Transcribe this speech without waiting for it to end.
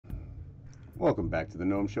Welcome back to the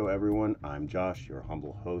Gnome Show, everyone. I'm Josh, your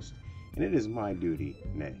humble host, and it is my duty,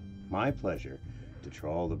 nay, my pleasure, to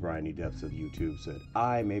trawl the briny depths of YouTube so that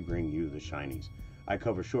I may bring you the shinies. I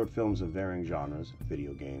cover short films of varying genres,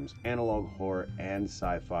 video games, analog horror, and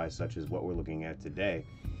sci-fi, such as what we're looking at today,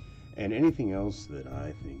 and anything else that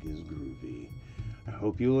I think is groovy. I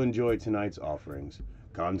hope you'll enjoy tonight's offerings.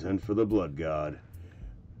 Content for the Blood God.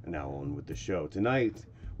 Now on with the show. Tonight,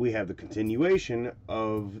 we have the continuation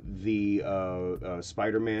of the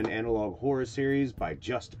Spider-Man analog horror series by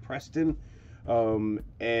Just Preston,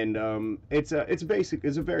 it's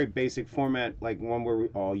a very basic format, like one we're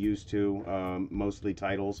all used to, mostly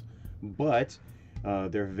titles, but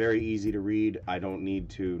they're very easy to read. I don't need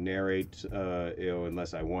to narrate,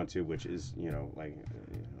 unless I want to, which is,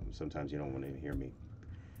 sometimes you don't want to hear me.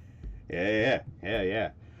 Yeah.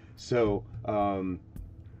 So,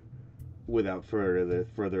 without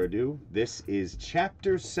further ado, this is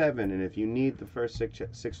Chapter 7, and if you need the first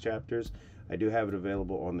six chapters, I do have it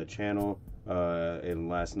available on the channel in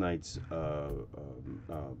last night's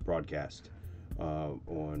broadcast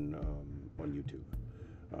on YouTube.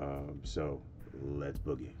 So, let's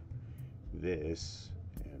boogie. This,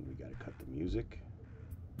 and we gotta cut the music,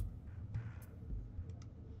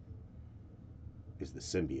 is the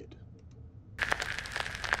Symbiote.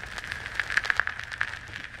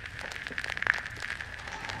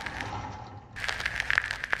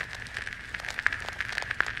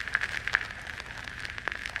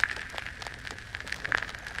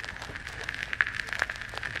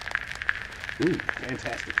 Ooh,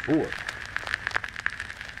 Fantastic Four.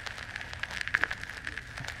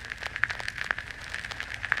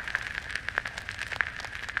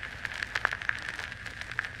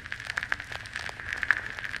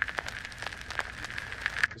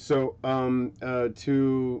 So,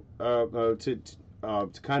 to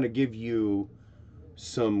kind of give you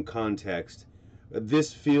some context,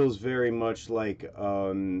 this feels very much like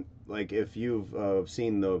if you've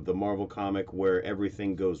seen the Marvel comic where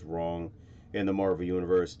everything goes wrong in the Marvel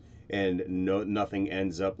universe and nothing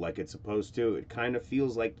ends up like it's supposed to. It kind of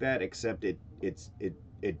feels like that, except it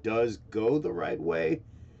does go the right way,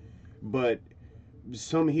 but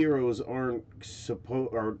some heroes aren't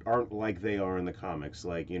like they are in the comics.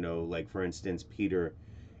 Like for instance, Peter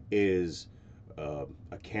is a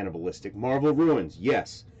cannibalistic. Marvel ruins.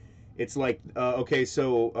 Yes, it's like okay,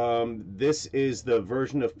 so this is the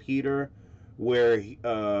version of Peter where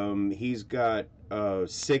he's got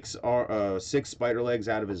six spider legs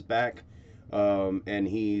out of his back, and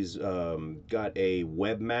he's got a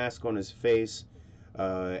web mask on his face,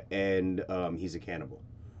 and he's a cannibal.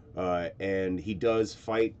 And he does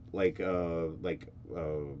fight like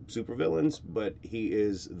supervillains, but he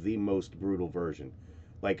is the most brutal version.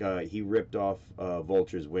 Like he ripped off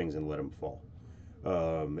Vulture's wings and let him fall.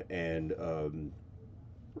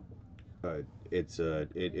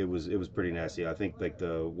 It was pretty nasty. I think like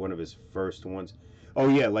one of his first ones. Oh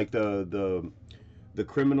yeah, like the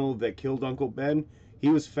criminal that killed Uncle Ben. He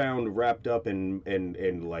was found wrapped up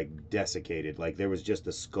and like desiccated. Like there was just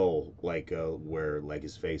a skull, like where like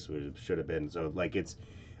his face should have been. So like it's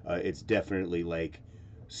definitely like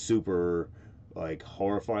super like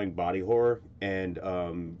horrifying body horror. And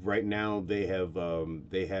right now they have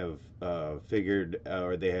figured,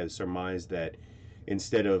 or they have surmised that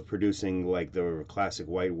instead of producing like the classic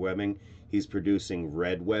white webbing, he's producing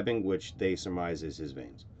red webbing, which they surmise is his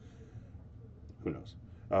veins. Who knows?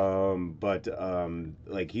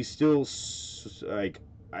 Like he's still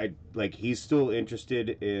he's still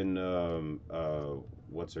interested in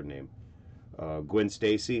what's her name, Gwen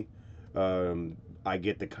Stacy. I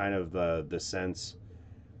get the kind of the sense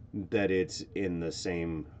that it's in the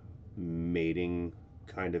same mating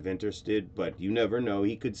kind of interested, but you never know.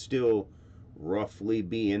 He could still roughly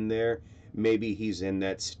be in there. Maybe he's in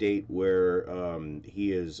that state where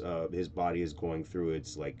he is his body is going through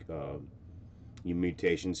its like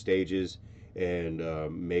mutation stages, and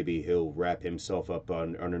maybe he'll wrap himself up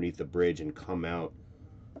underneath the bridge and come out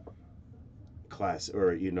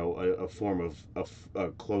a form of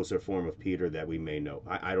a closer form of Peter that we may know.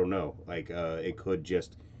 I don't know. Like it could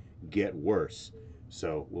just get worse.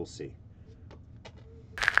 So we'll see.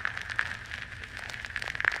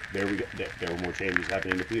 There we go. There were more changes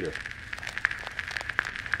happening to Peter.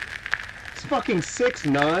 He's fucking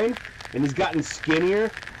 6'9", and he's gotten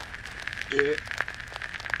skinnier. A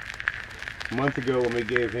month ago when we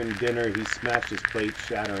gave him dinner, he smashed his plate,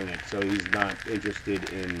 shattering it, so he's not interested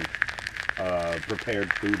in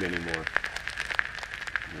prepared food anymore.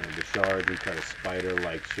 The shards, he cut a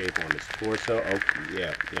spider-like shape on his torso. Oh,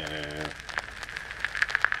 yeah.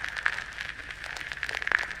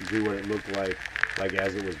 See what it looked like like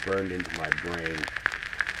as it was burned into my brain.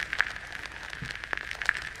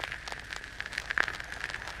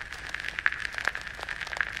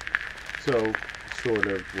 So, sort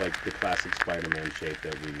of like the classic Spider-Man shape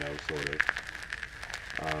that we know, sort of,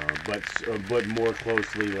 but more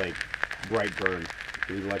closely like bright burn.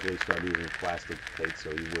 He luckily started using plastic plates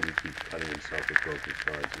so he wouldn't keep cutting himself with broken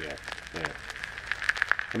shards. Yeah, yeah.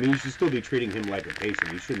 I mean, you should still be treating him like a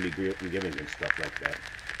patient. You shouldn't be giving him stuff like that.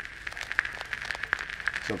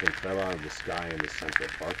 Something fell out of the sky in the Central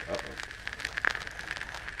Park. Uh-oh.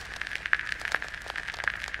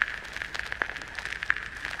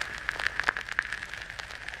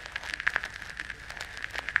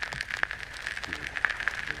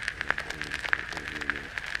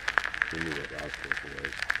 We knew what Oscorp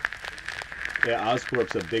was. Yeah,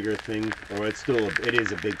 Oscorp's a bigger thing, or it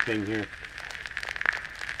is a big thing here.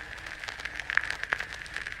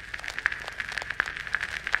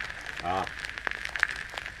 Ah.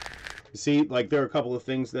 See, like there are a couple of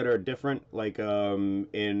things that are different. Like in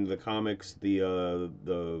the comics, the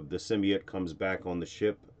symbiote comes back on the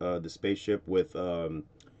ship, the spaceship with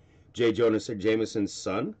J. Jonah Jameson's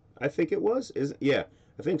son. I think it was. Is yeah,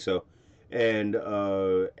 I think so. And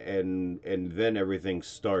then everything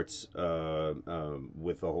starts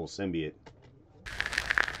with the whole symbiote.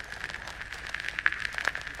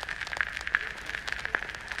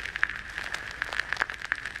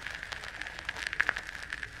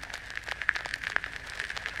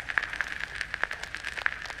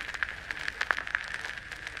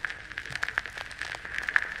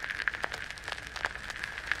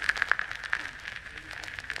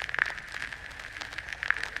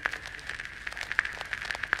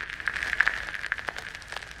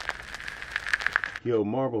 Yo,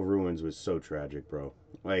 Marvel Ruins was so tragic, bro.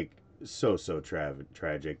 Like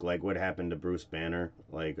tragic. Like what happened to Bruce Banner,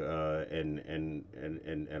 like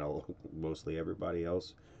mostly everybody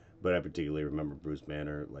else, but I particularly remember Bruce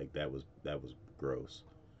Banner. Like that was gross.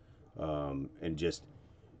 And just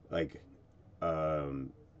like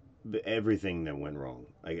um, everything that went wrong.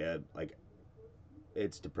 Like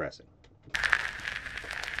it's depressing.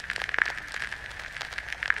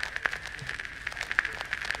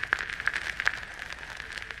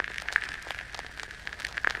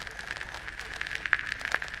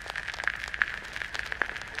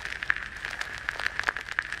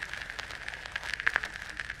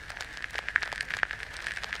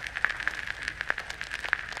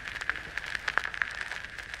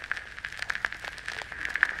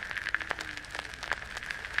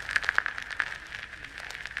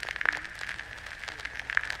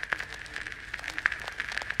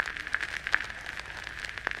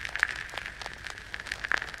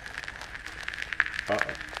 Uh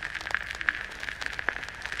oh.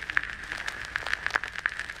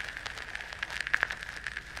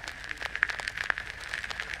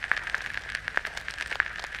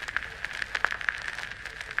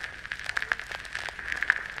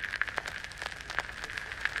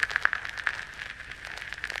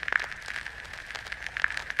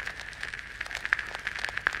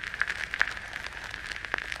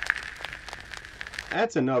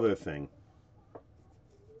 That's another thing.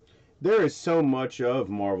 There is so much of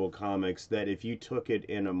Marvel Comics that if you took it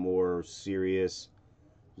in a more serious,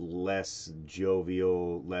 less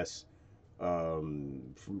jovial, less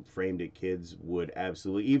framed at kids would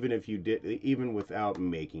absolutely, even if you did, even without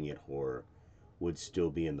making it horror, would still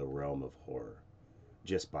be in the realm of horror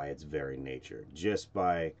just by its very nature, just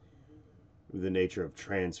by the nature of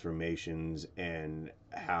transformations and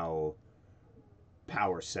how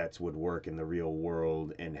power sets would work in the real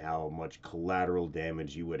world and how much collateral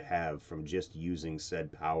damage you would have from just using said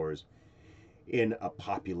powers in a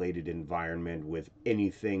populated environment with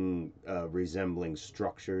anything resembling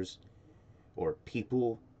structures or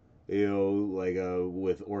people, like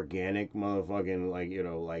with organic motherfucking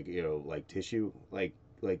like tissue, like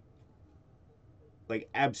like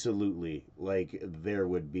absolutely, like there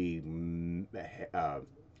would be uh,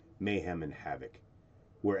 mayhem and havoc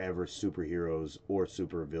wherever superheroes or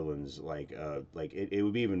supervillains it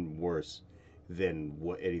would be even worse than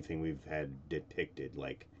what anything we've had depicted.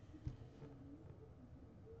 Like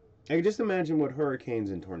I can just imagine what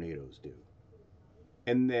hurricanes and tornadoes do,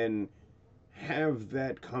 and then have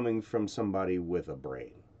that coming from somebody with a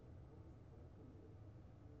brain.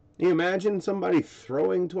 Can you imagine somebody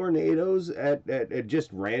throwing tornadoes at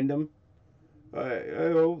just random?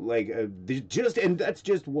 Just and that's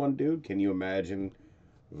just one dude. Can you imagine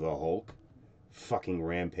the Hulk fucking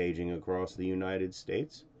rampaging across the United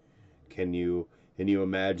States? Can you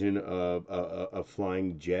imagine a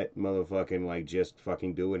flying jet motherfucking like just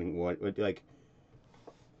fucking doing what like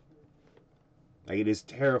it is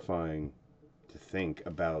terrifying to think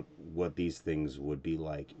about what these things would be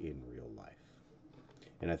like in real life.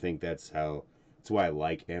 And I think that's why I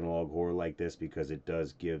like analog horror like this, because it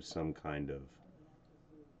does give some kind of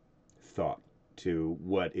thought to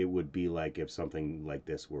what it would be like if something like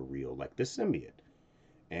this were real, like the symbiote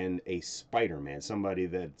and a Spider-Man, somebody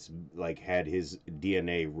that's like had his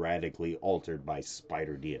DNA radically altered by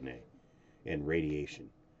spider DNA and radiation.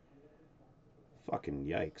 Fucking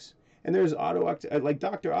yikes. And there's like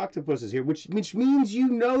Dr. Octopus is here, which means you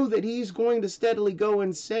know that he's going to steadily go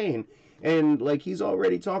insane. And like he's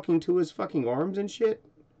already talking to his fucking arms and shit.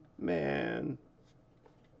 Man.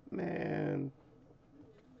 Man.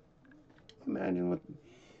 Imagine what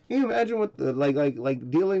Can you imagine what the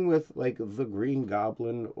like dealing with like the Green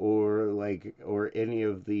Goblin or any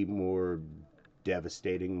of the more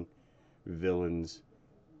devastating villains?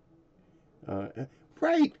 Uh,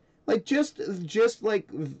 right, like just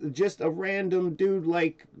a random dude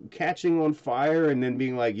like catching on fire and then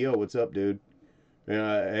being like, "Yo, what's up, dude?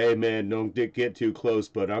 Hey man, don't get too close,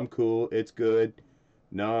 but I'm cool. It's good.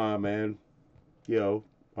 Nah, man. Yo,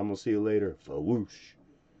 I'm gonna see you later." Fawoosh.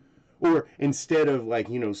 Or instead of like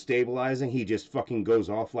stabilizing, he just fucking goes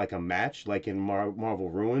off like a match, like in Marvel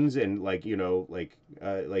Ruins, and like you know,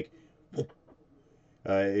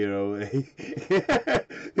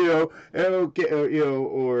 okay,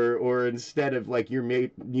 or instead of like your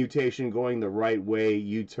mutation going the right way,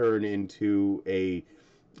 you turn into a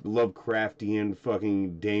Lovecraftian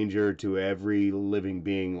fucking danger to every living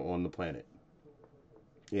being on the planet.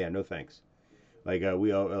 Yeah, no thanks. Like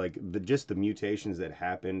we all like just the mutations that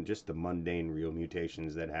happen, just the mundane real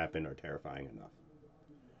mutations that happen are terrifying enough.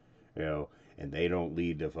 You know, and they don't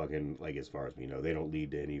lead to fucking like as far as we know, they don't lead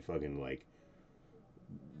to any fucking like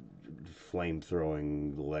flame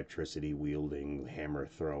throwing, electricity wielding, hammer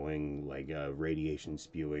throwing, like radiation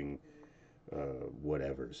spewing,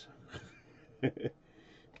 whatevers.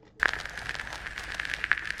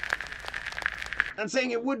 I'm saying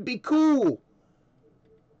it would be cool,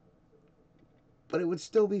 but it would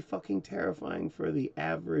still be fucking terrifying for the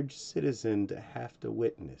average citizen to have to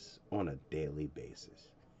witness on a daily basis.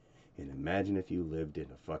 And imagine if you lived in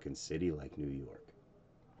a fucking city like New York.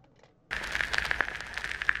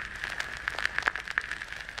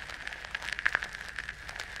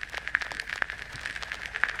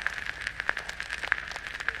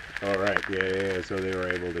 All right, yeah. So they were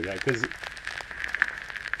able to, because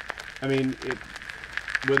I mean,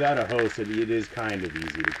 without a host, it is kind of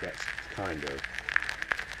easy to catch, kind of.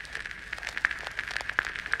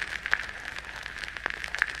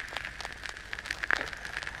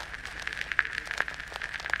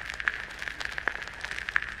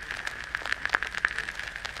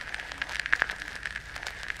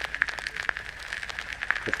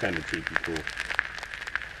 That's kind of cheeky cool.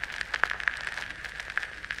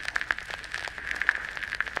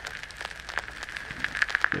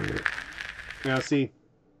 Now, see,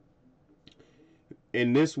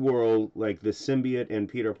 in this world, like the symbiote and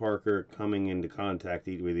Peter Parker coming into contact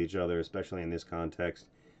with each other, especially in this context,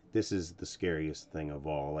 this is the scariest thing of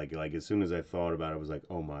all. Like as soon as I thought about it, I was like,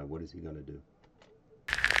 oh my, what is he gonna do?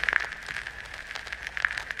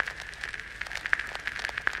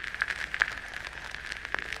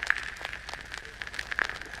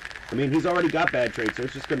 I mean, he's already got bad traits, so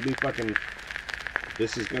it's just gonna be fucking.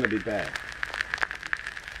 This is gonna be bad.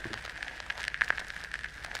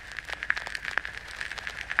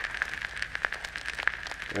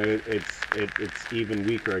 It's even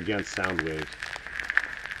weaker against sound waves.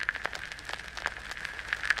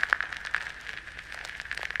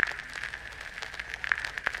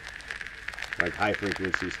 Like high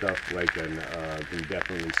frequency stuff, like can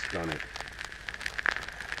definitely stun it.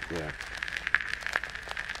 Yeah.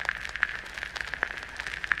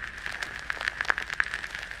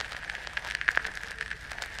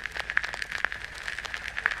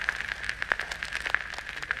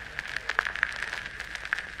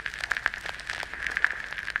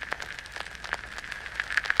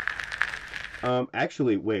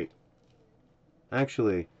 Actually, wait.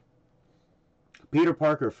 Actually, Peter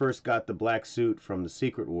Parker first got the black suit from the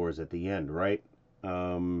Secret Wars at the end, right?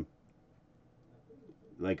 Um,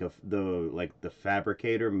 the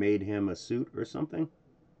fabricator made him a suit or something,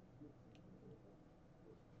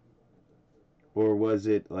 or was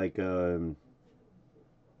it like let's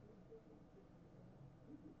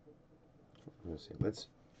see, let's.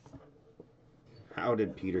 How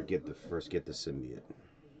did Peter get the symbiote?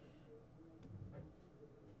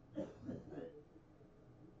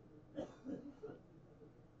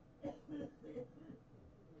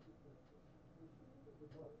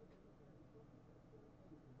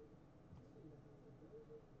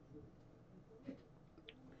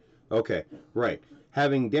 Okay, right.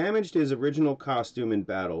 Having damaged his original costume in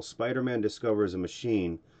battle, Spider-Man discovers a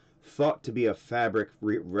machine thought to be a fabric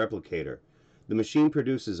replicator. The machine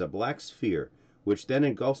produces a black sphere, which then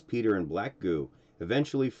engulfs Peter in black goo,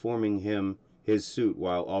 eventually forming him his suit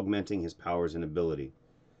while augmenting his powers and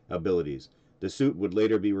abilities. The suit would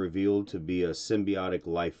later be revealed to be a symbiotic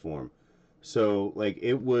life form. So, like,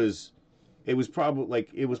 it was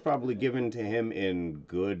probably given to him in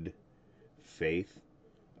good faith,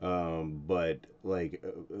 but like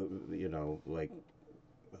like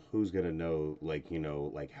who's gonna know, like,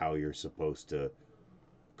 like how you're supposed to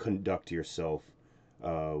conduct yourself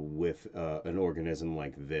with an organism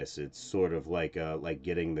like this. It's sort of like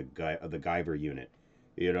getting the Guyver unit,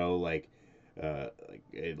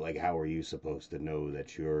 like how are you supposed to know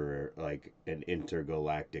that you're like an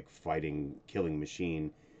intergalactic fighting killing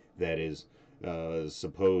machine that is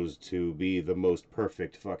supposed to be the most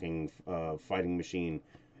perfect fucking fighting machine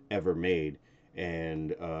ever made,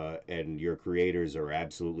 and your creators are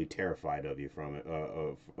absolutely terrified of you from it,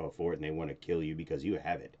 for it, and they want to kill you because you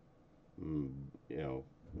have it. Mm, you know,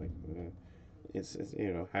 like it's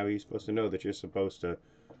how are you supposed to know that you're supposed to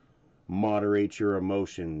moderate your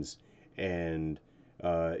emotions and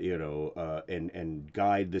and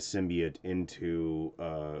guide the symbiote into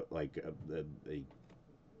like a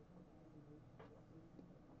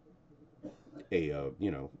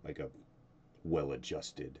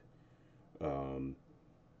well-adjusted um,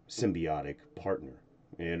 symbiotic partner.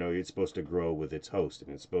 It's supposed to grow with its host,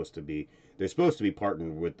 and it's supposed to be they're supposed to be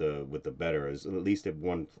partnered with the better, as at least at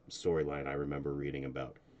one storyline I remember reading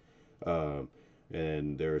about. Um,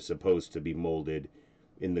 and they're supposed to be molded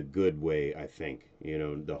in the good way, I think.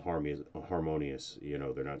 The harmonious.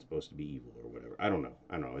 They're not supposed to be evil or whatever. I don't know.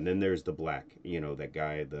 And then there's the black. That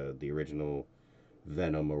guy, the original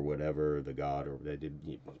Venom or whatever, the god or that did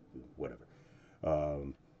whatever.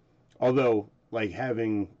 Um, Although, like,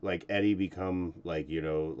 having like Eddie become like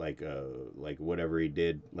whatever he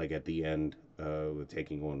did like at the end with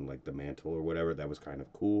taking on like the mantle or whatever, that was kind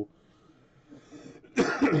of cool.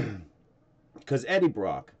 Because Eddie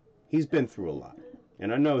Brock, he's been through a lot,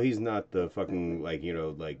 and I know he's not the fucking like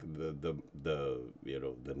the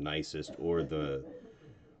nicest or the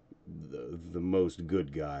most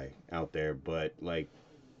good guy out there, but like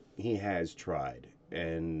he has tried,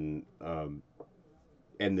 and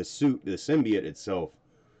the symbiote itself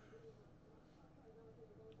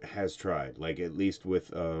has tried, like at least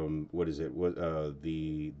with what is it, what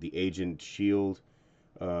the Agent Shield,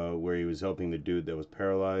 where he was helping the dude that was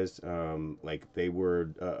paralyzed. Like they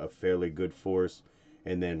were a fairly good force,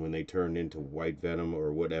 and then when they turned into White Venom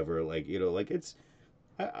or whatever, like it's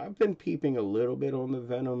I've been peeping a little bit on the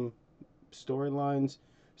Venom storylines.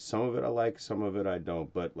 Some of it I like, some of it I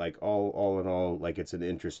don't. But like all in all, like it's an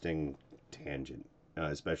interesting tangent,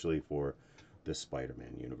 especially for the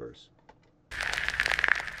Spider-Man universe.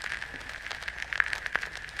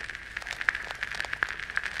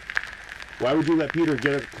 Why would you let Peter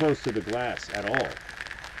get up close to the glass at all?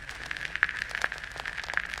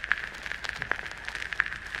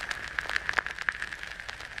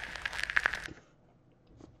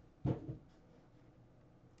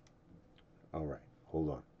 All right, hold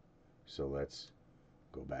on. So let's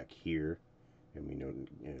go back here, and we go to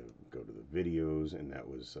the videos, and that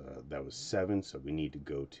was 7. So we need to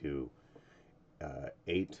go to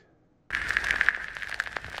 8.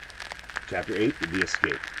 Chapter 8, The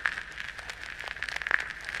Escape.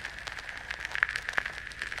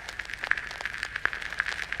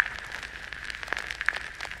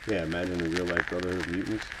 Yeah, imagine a real life Brotherhood of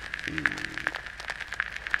Mutants.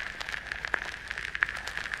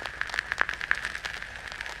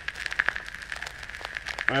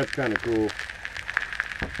 That's kind of cool.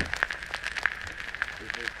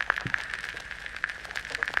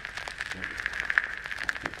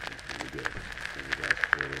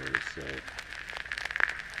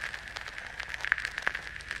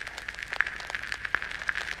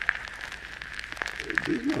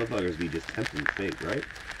 These motherfuckers be just tempting fate, right?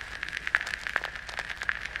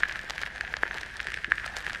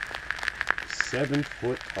 Seven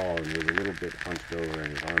foot tall and was a little bit hunched over,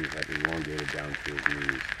 and his arms had elongated down to his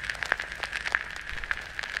knees.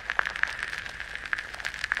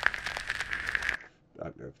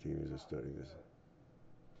 Dr. FT is studying this.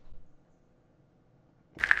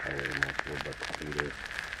 Hallway multiple, but Peter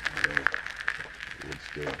would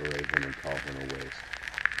still berate him and call him a waste.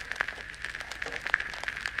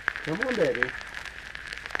 Come on, baby.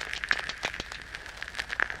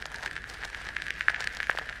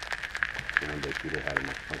 One day Peter had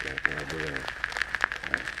enough. Okay, we're there.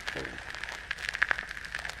 Alright, hold on.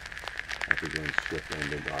 After going swift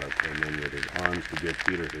ending, Otto came in with his arms to give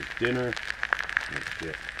Peter his dinner. Oh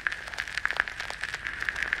shit.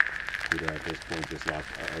 Peter at this point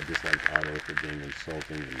disliked Otto for being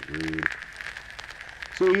insulting and rude.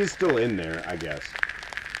 So he's still in there, I guess.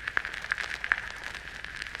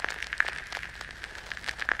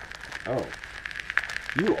 Oh.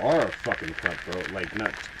 You are a fucking cutthroat. Like,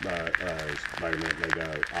 not Spider-Man,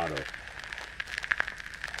 like Otto.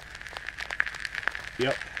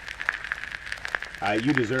 Yep.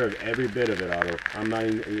 You deserve every bit of it, Otto. I'm not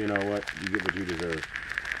even, you know what? You get what you deserve.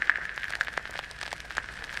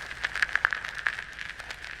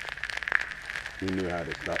 He knew how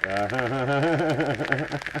to stop.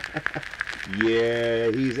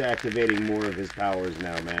 Yeah, he's activating more of his powers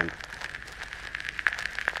now, man.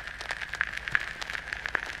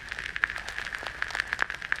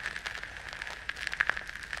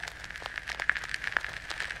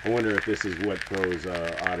 I wonder if this is what throws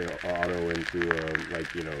Otto into,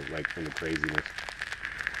 like, you know, like, from the craziness.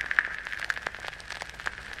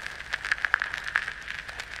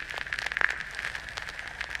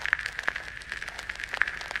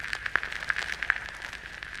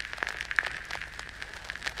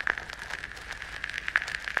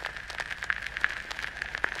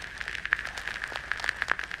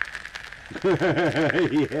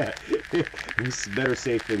 Yeah, it's better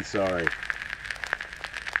safe than sorry.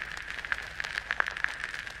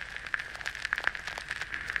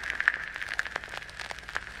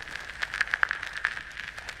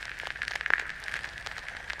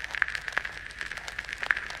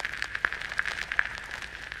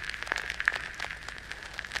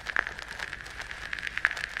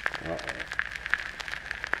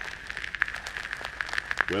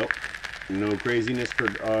 Well, no craziness for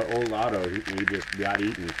old Otto. He just got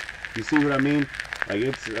eaten. You see what I mean? Like,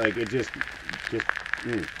 it's like it just.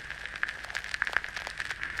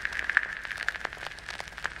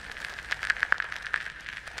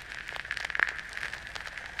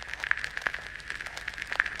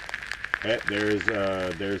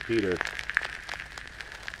 There's Peter.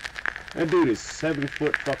 That dude is 7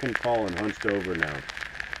 foot fucking tall and hunched over now.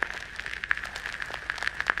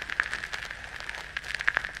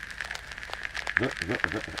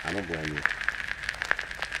 I don't blame you.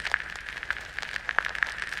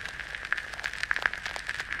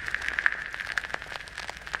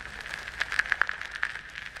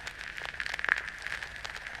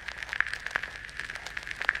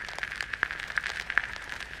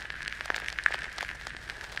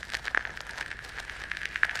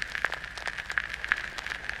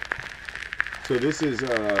 So this is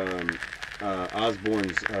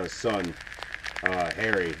Osborn's son,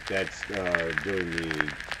 Harry, that's doing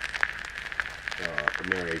the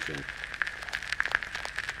narration.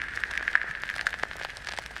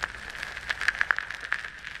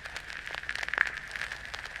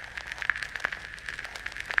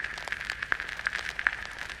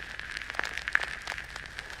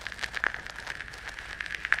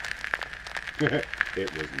 It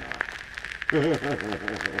was not.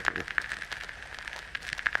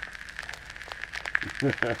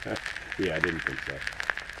 Yeah, I didn't think so.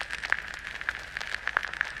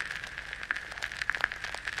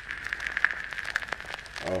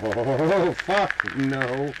 Oh, fuck,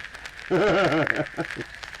 no.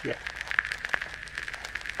 Yeah.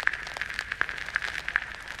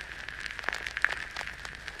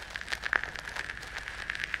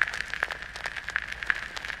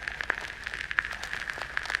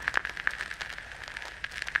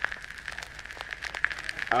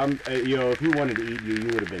 You know, if he wanted to eat you, you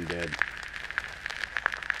would have been dead.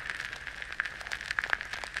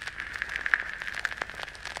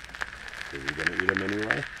 Is he gonna eat him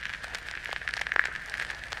anyway?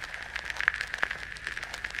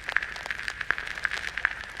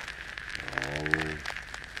 Oh.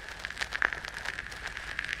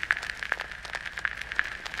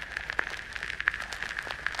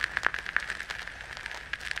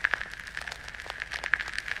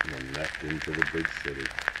 And then left into the big city.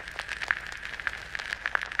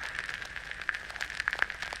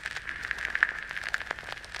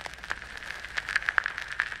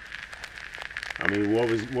 I mean,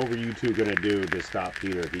 what were you two gonna do to stop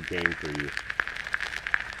Peter if he came for you?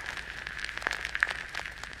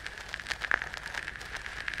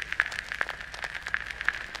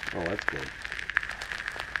 Oh, that's good.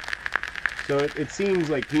 So it seems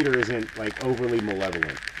like Peter isn't like overly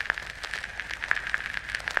malevolent.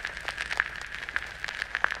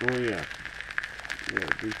 Oh yeah. Yeah,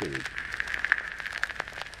 we figured.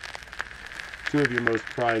 2 of your most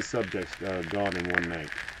prized subjects gone in one night.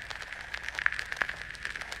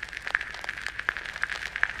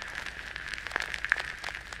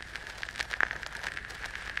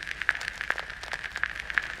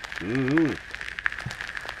 Mm-hmm.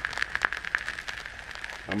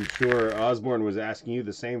 I'm sure Osborne was asking you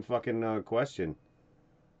the same fucking question.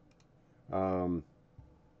 Um,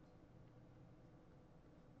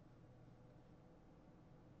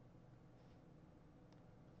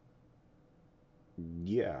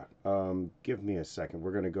 yeah. Give me a second.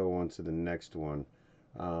 We're gonna go on to the next one.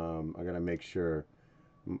 I gotta make sure.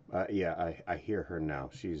 Yeah, I hear her now.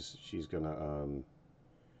 She's gonna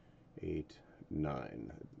 8,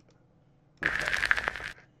 9. Okay.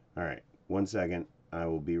 All right. 1 second. I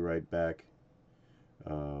will be right back.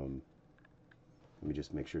 Um, Let me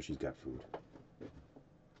just make sure she's got food.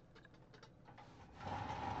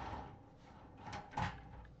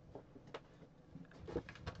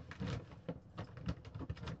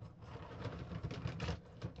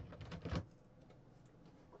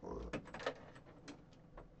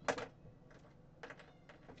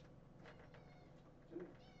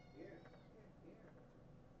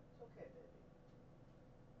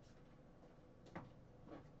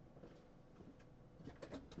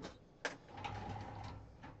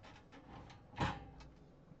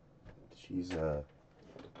 She's a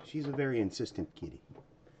she's a very insistent kitty.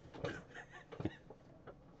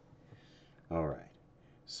 All right.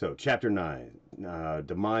 So chapter 9,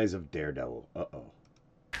 demise of Daredevil. Uh-oh.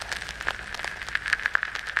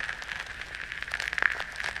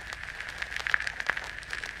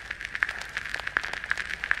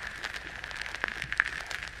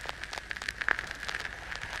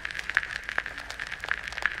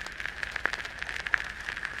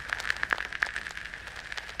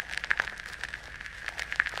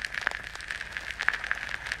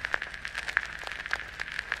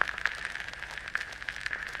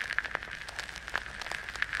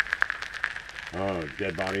 Oh,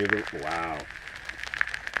 dead body of the wow.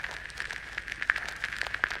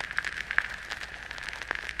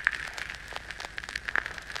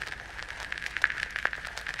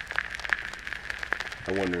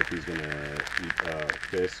 I wonder if he's gonna eat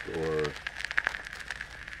Fisk or.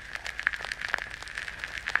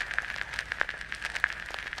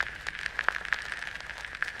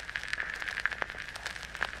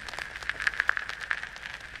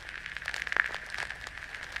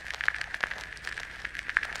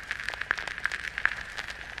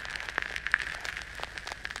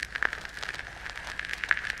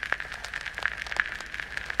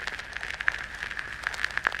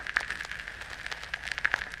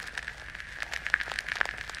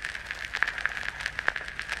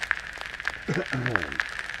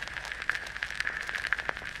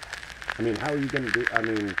 I mean, how are you gonna do? I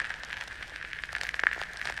mean.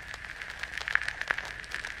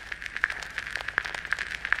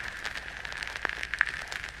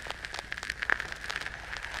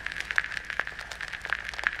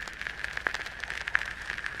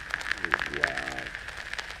 Wow.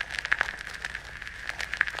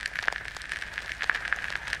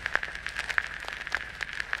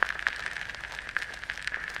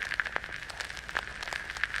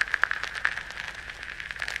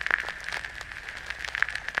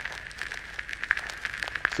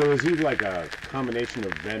 So is he like a combination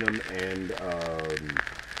of Venom and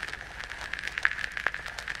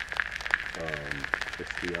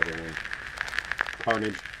what's the other one?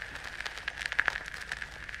 Carnage.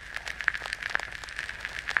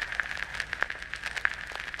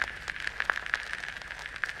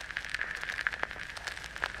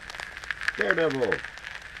 Daredevil.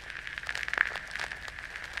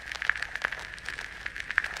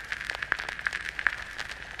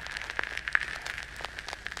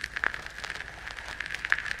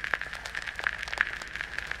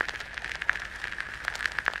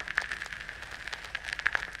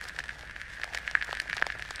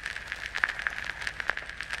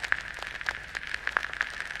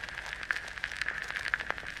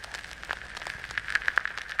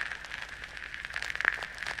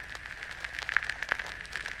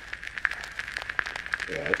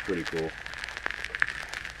 Yeah, that's pretty cool.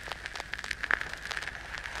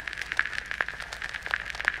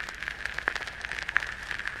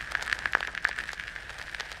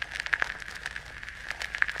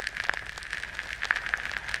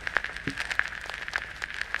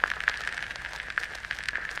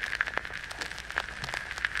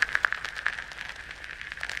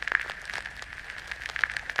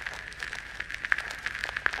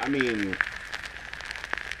 I mean, I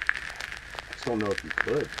just don't know if you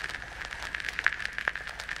could.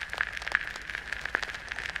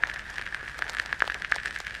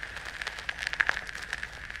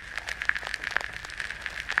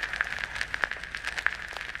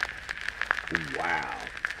 Wow.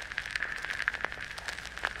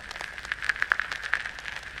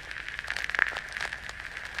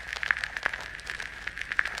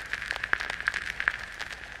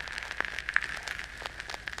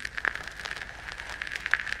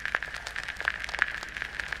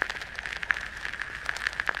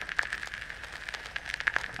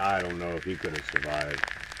 I don't know if he could have survived.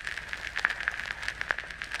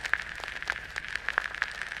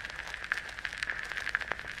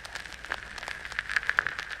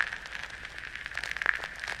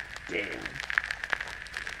 Damn.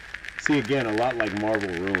 See, again, a lot like Marvel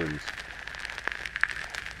Ruins.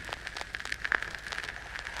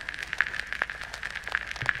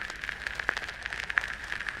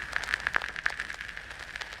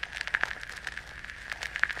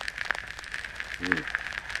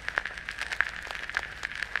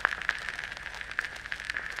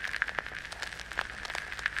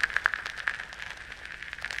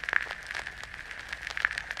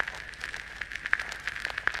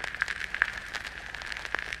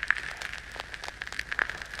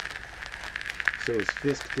 So is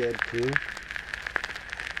Fisk dead too?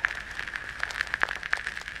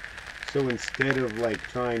 So instead of like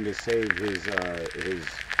trying to save his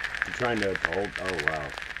trying to hold, oh wow.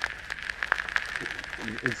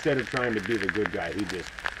 Instead of trying to be the good guy, he just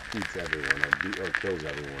eats everyone or kills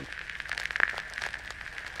everyone.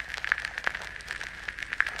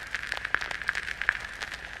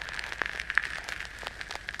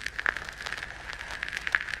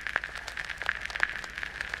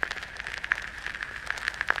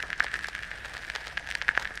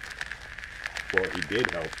 Well, he did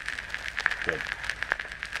help, but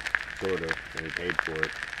sort of, and he paid for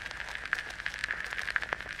it.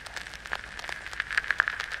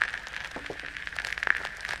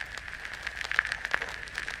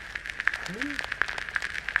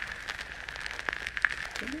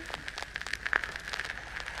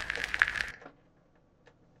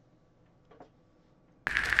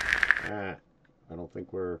 Ah, I don't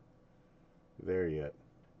think we're there yet.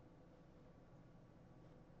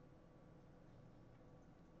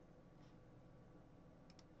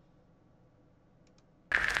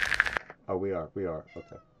 Oh, we are. Okay.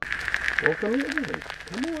 Well, come here then.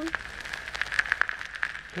 Come on.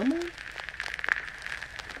 Come on.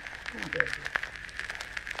 Come baby.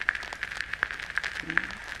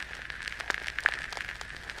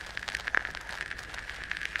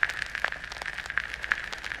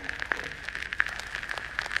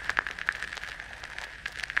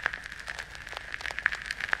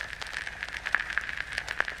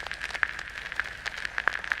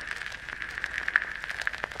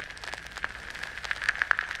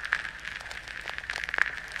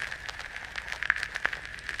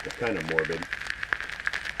 It's kind of morbid.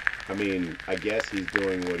 I mean, I guess he's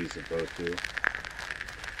doing what he's supposed to.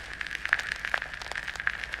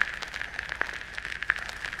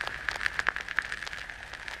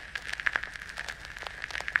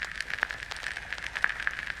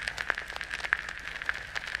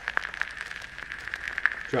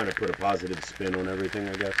 Trying to put a positive spin on everything,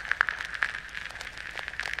 I guess.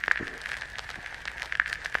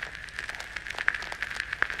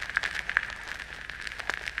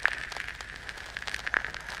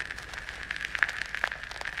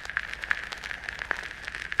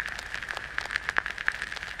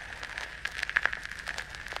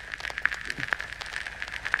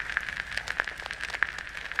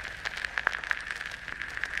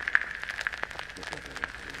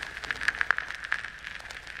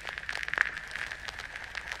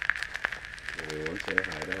 Everyone say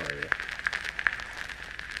hi to Arya.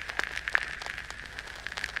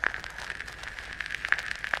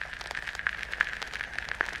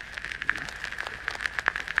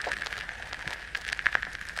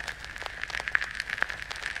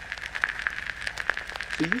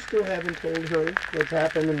 So you still haven't told her what's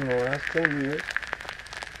happened in the last 10 years?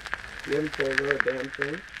 You haven't told her a damn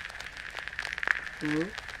thing? Hmm?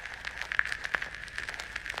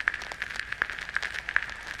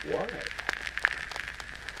 Why?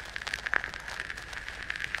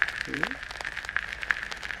 Hmm?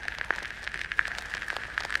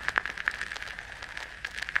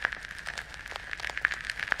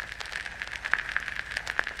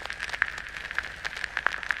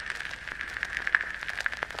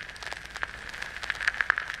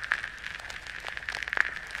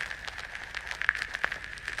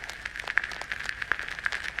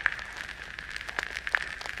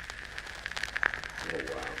 Oh,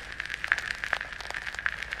 wow.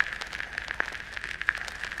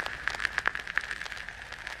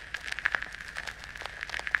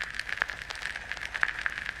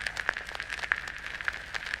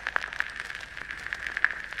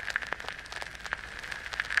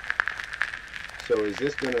 So is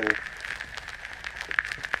this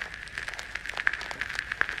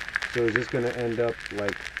gonna end up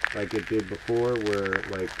like it did before, where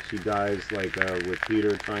like she dies like with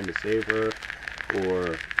Peter trying to save her,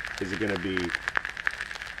 or is it gonna be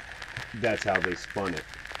that's how they spun it?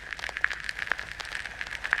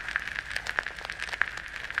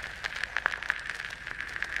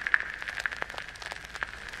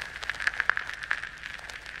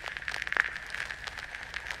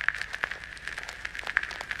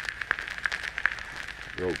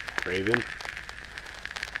 Craven.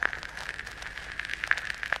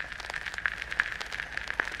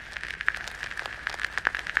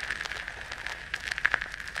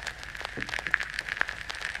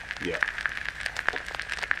 Yeah.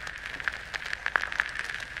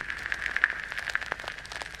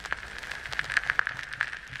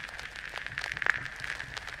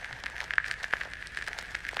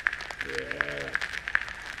 Yeah.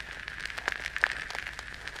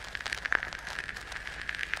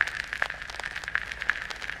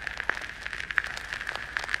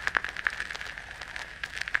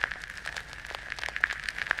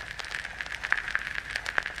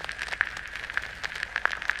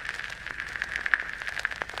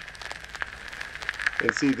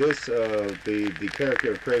 And see this, the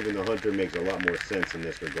character of Craven the Hunter makes a lot more sense in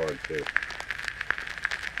this regard too.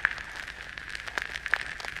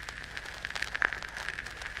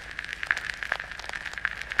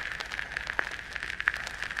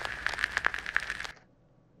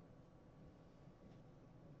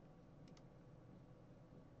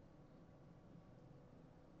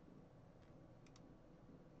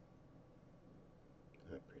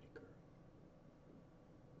 That pretty girl.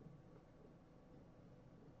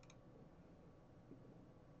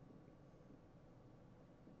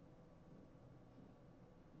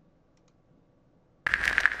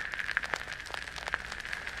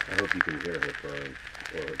 I hope you can hear her purring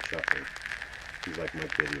or her chuckling. She's like my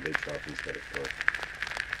kitty, they chuck instead of purr.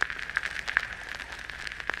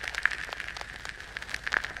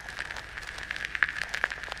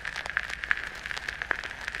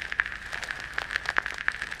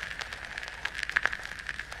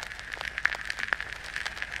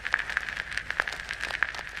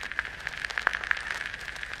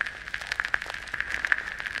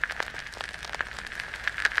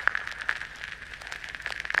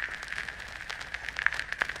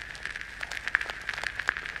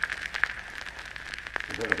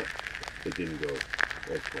 It didn't go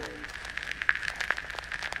as planned.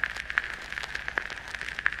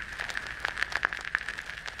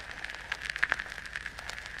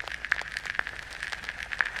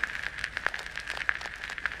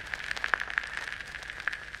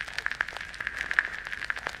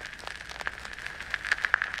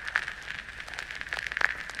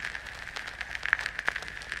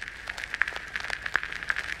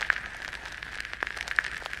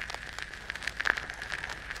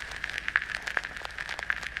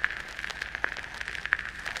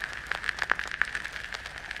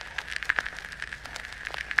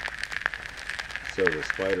 So the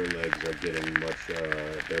spider legs are getting much,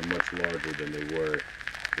 they're much larger than they were.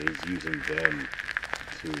 And he's using them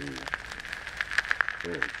to,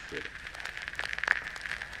 oh shit.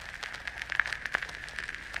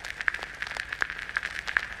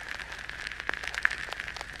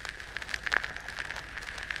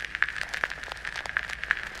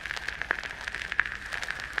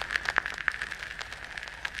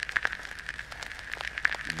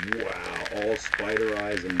 Wow, all spider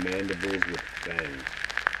eyes and mandibles with fangs.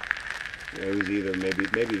 It was either maybe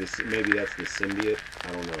that's the symbiote.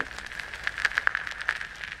 I don't know.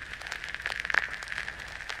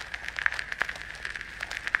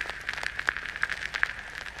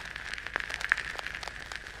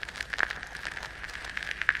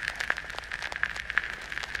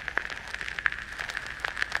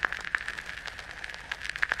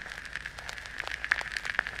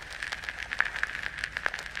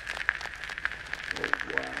 Oh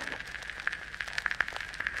wow.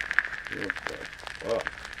 What the fuck?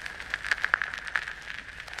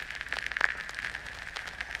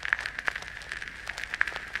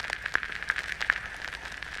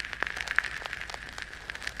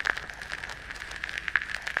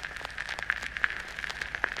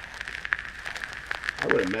 I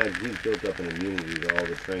would imagine he's built up an immunity to all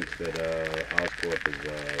the tranks that Oscorp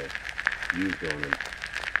has used on him.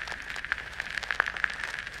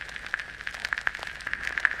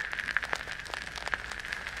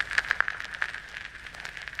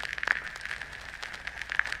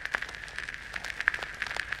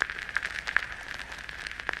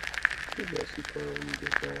 Maybe I'll see Pearl when you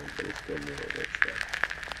get down, but it's still more of that stuff.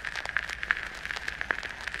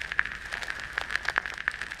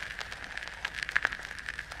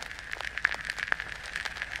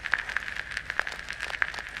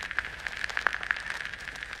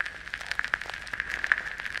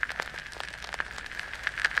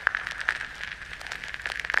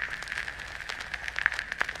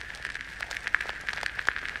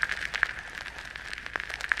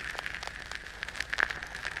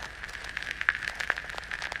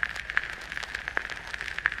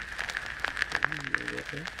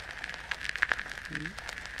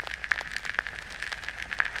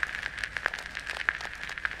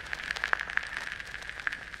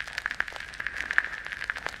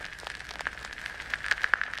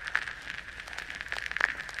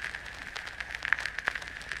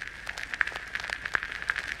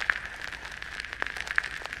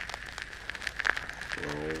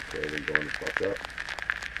 fuck up.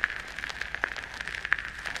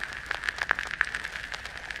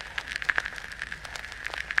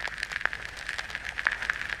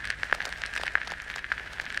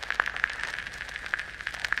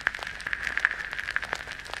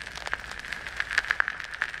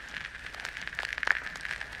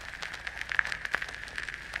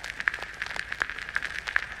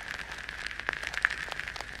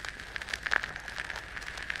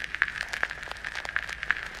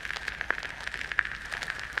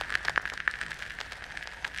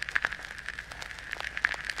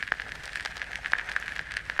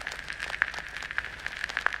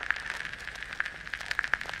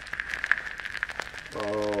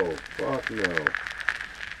 Oh, fuck no.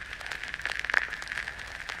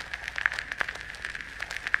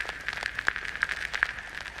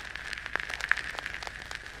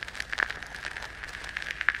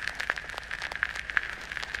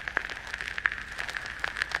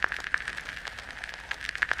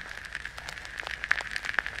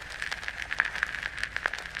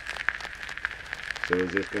 So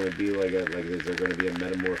is this going to be like is there going to be a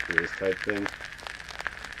metamorphosis type thing?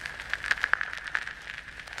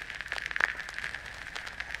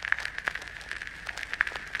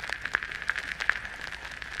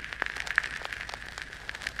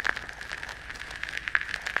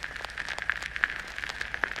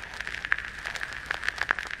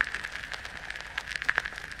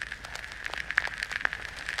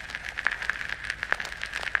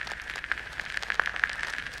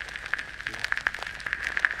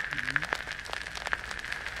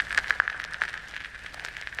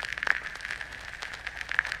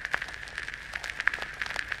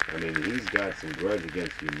 I mean, he's got some grudge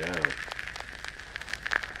against you now.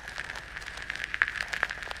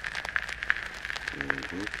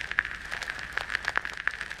 Mm-hmm.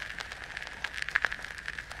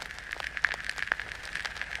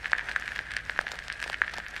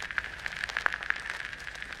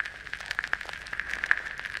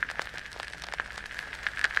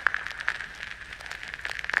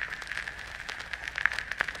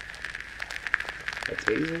 A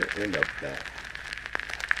taser and a bat.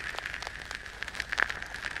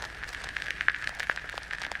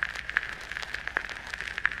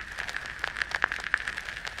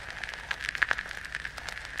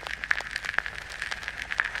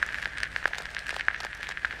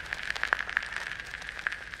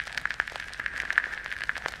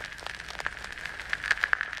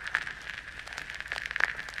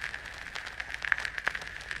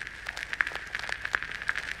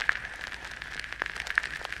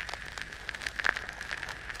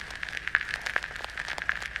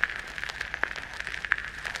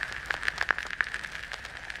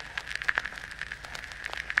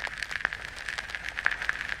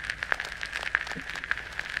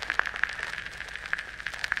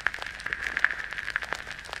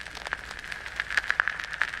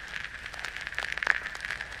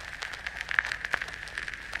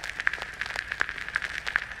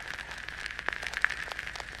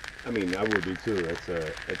 I mean, I would be too. It's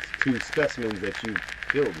two specimens that you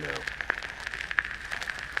killed now.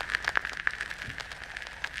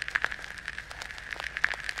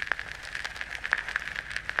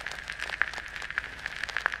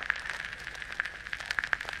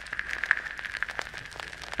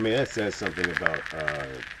 I mean, that says something about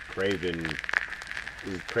Craven's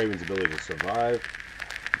ability to survive.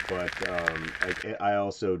 But I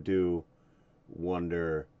also do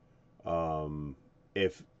wonder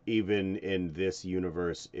if even in this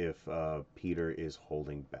universe, if Peter is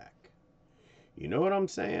holding back. You know what I'm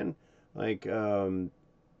saying? Like,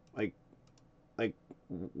 like, like,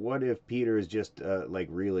 what if Peter is just like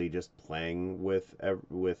really just playing with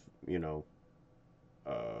you know,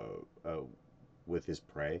 with his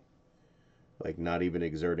prey, like not even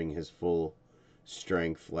exerting his full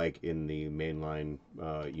strength like in the mainline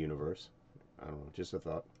universe. I don't know, just a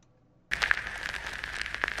thought.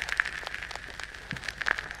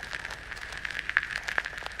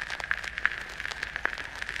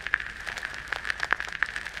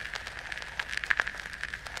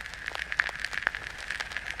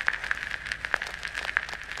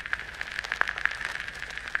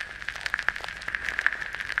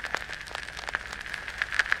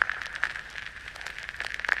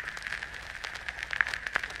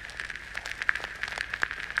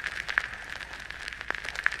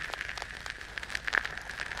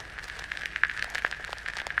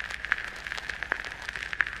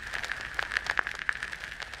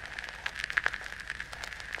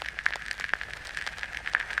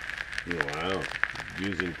 Wow,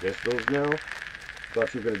 using pistols now?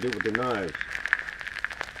 Thought you were gonna do it with the knives.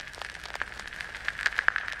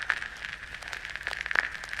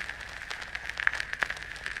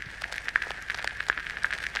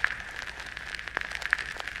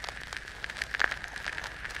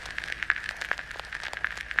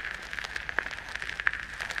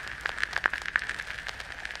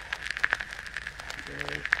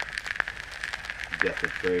 Death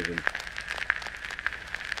of Craven.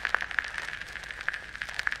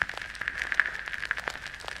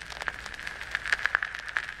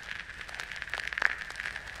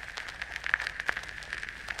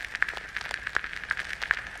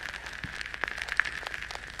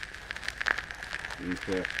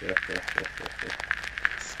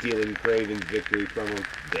 Stealing Craven's victory from him.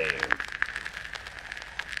 Damn.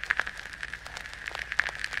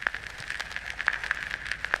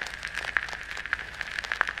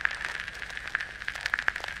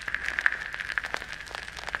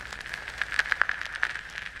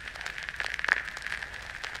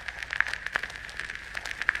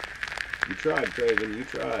 You tried, Craven. You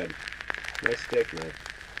tried. Nice stick, man.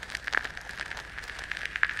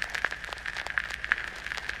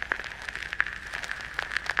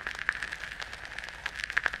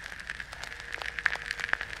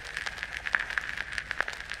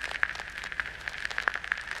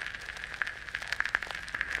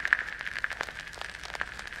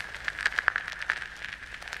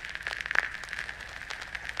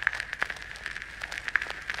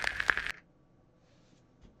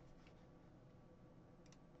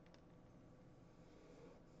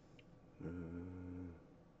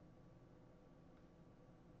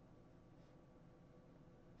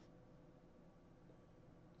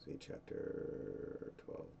 See chapter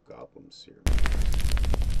 12, Goblin Serum.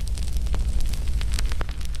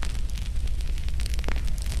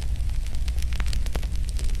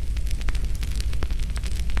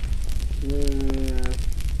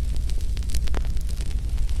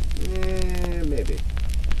 Maybe.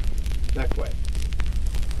 Not quite.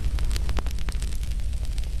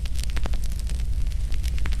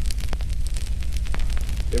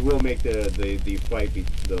 It will make the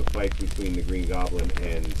fight between the Green Goblin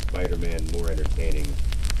and Spider-Man more entertaining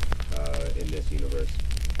in this universe.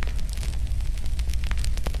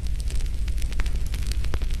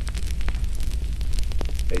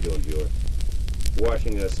 How you doing, viewer?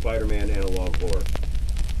 Watching a Spider-Man analog horror.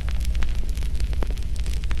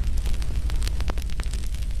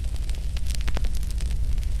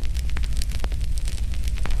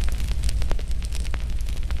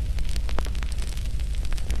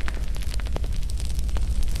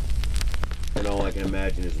 And all I can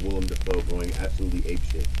imagine is Willem Dafoe going absolutely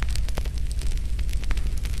apeshit.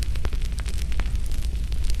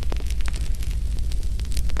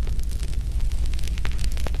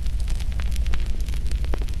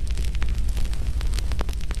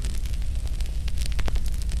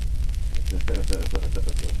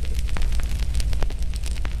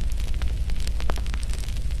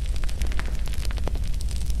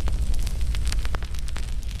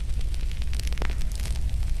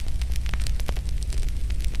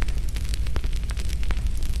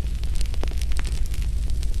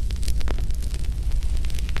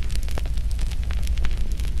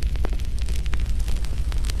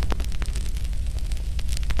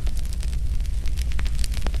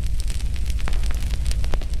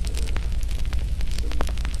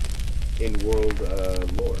 In-world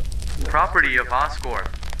lore. Property of Oscorp.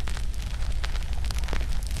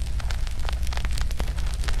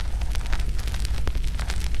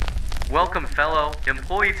 Welcome, fellow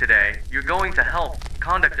employee. Today, you're going to help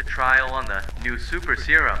conduct a trial on the new super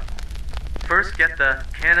serum. First, get the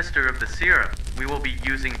canister of the serum we will be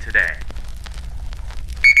using today.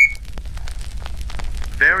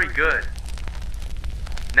 Very good.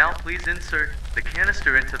 Now please insert the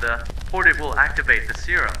canister into the port. It will activate the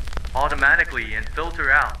serum automatically and filter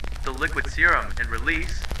out the liquid serum and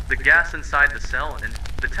release the gas inside the cell, and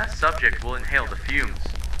the test subject will inhale the fumes.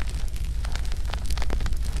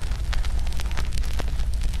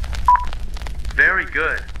 Very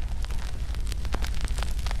good.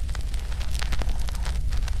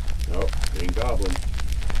 Oh, Green Goblin.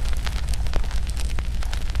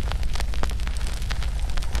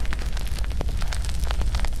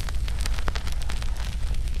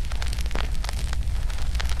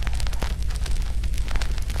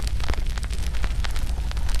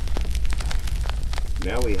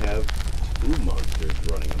 Now we have two monsters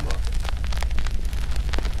running amok.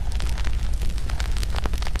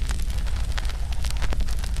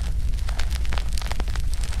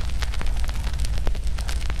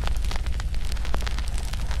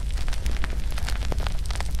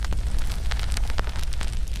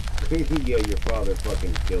 Yeah, your father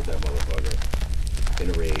fucking killed that motherfucker in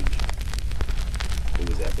a rage. It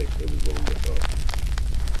was epic. It was Willem Dafoe.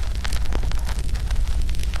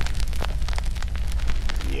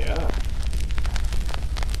 Yeah.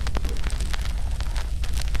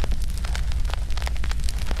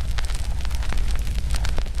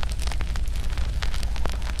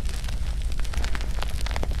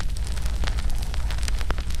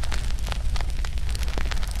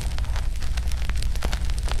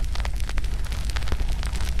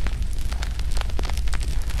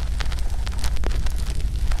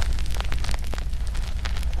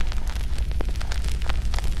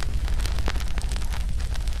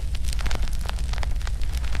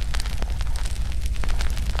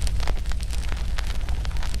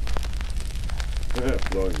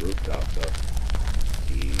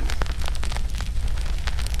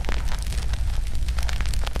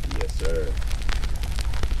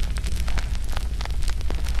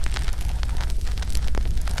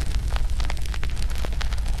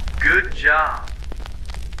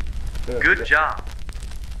 Good job.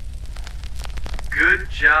 Good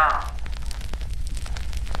job.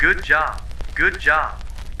 Good job. Good job.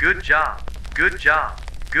 Good job. Good job.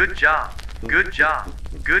 Good job. Good job.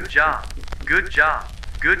 Good job. Good job.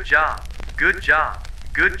 Good job. Good job.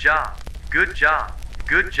 Good job. Good job.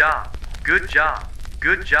 Good job. Good job.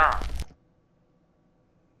 Good job.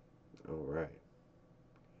 All right.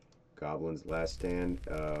 Goblin's Last Stand.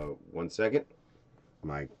 1 second.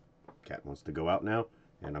 My cat wants to go out now,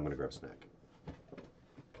 and I'm gonna grab a snack.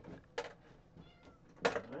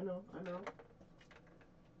 I know. Come on,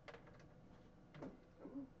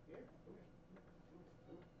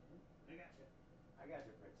 here. I got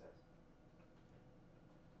you, princess.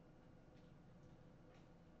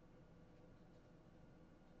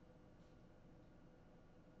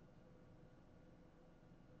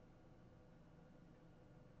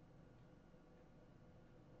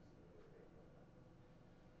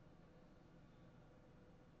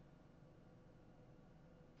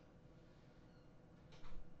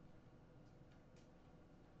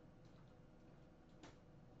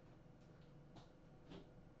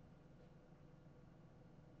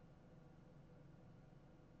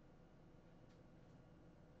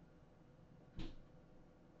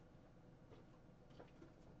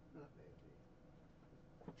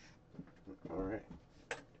 All right.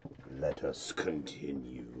 Let us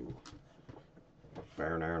continue.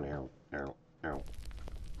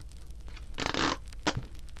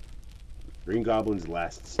 Green Goblin's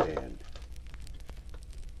Last Stand.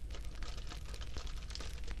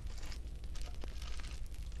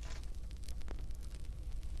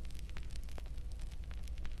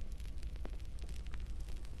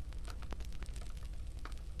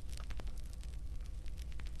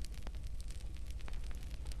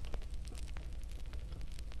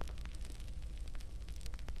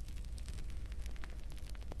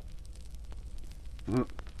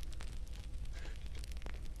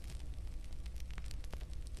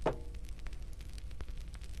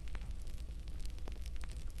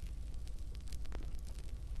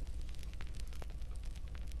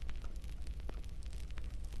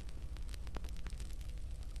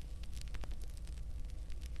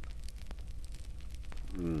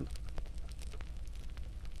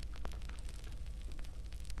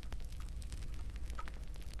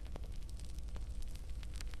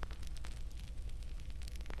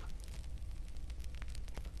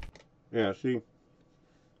 Yeah, see,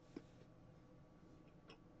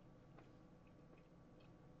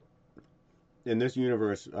 in this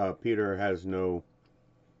universe, Peter has no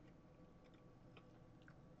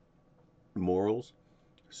morals,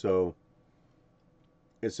 so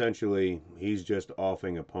essentially he's just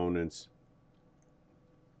offing opponents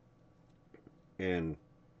and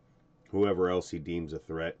whoever else he deems a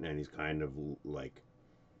threat, and he's kind of like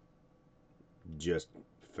just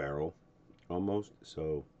feral almost,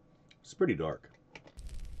 so it's pretty dark.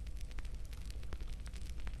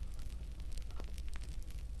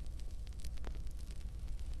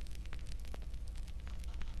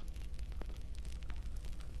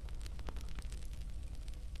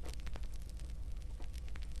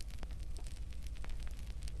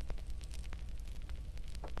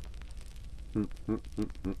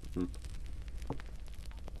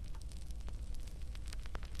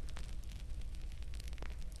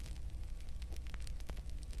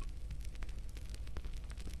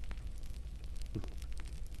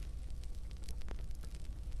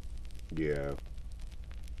 Yeah.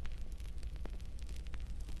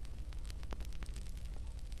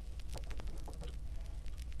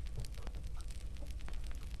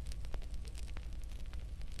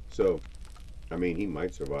 So, I mean, he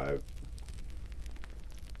might survive.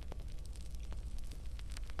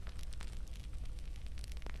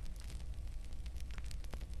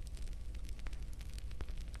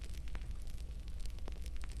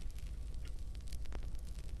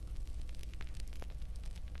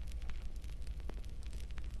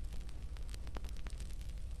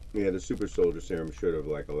 Yeah, the super soldier serum should have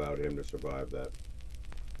like allowed him to survive that.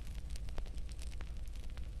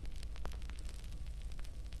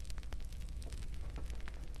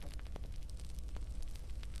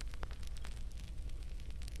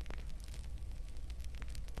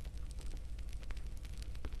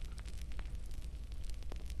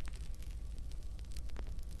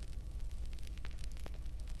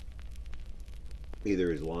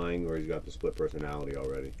 Either he's lying or he's got the split personality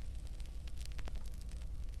already.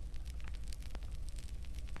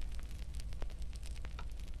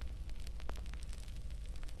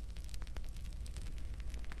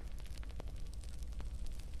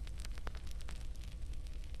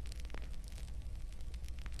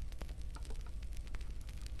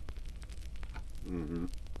 Mm-hmm.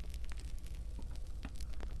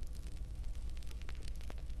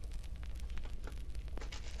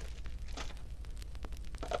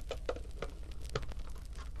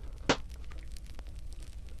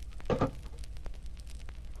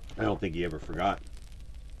 I don't think he ever forgot.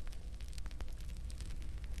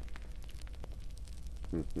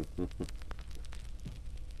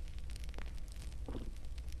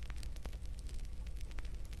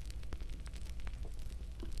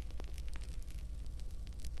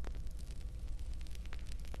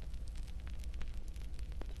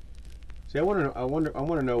 See, I want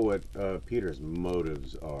to know what Peter's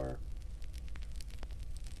motives are.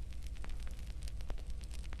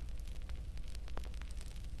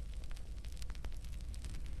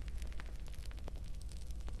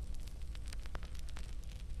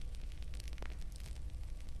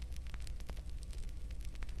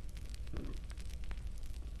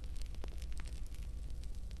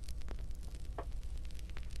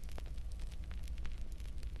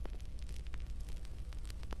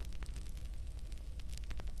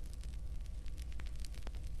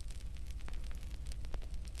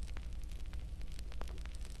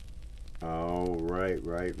 Oh, right.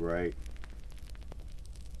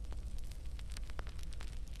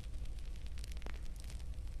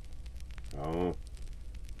 Oh,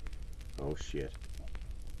 oh shit.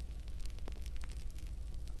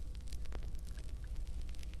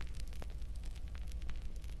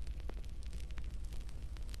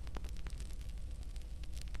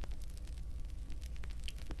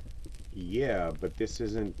 Yeah, but this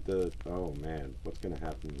isn't the... Oh man, what's gonna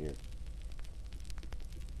happen here?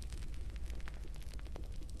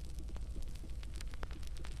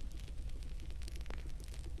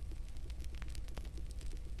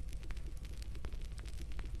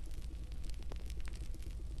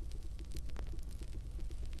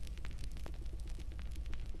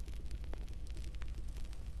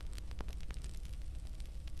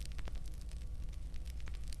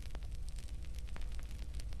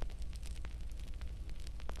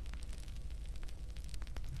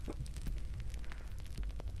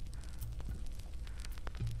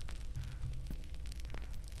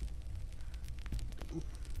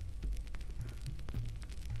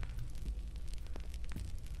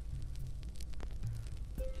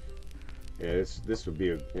 Yeah, this would be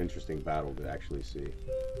an interesting battle to actually see.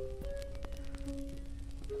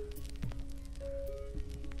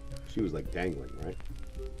 She was like dangling, right?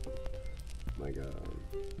 Like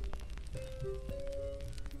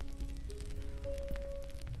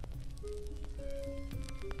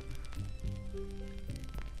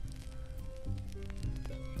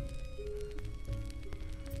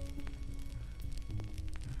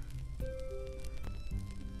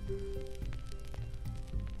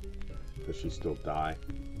does she still die?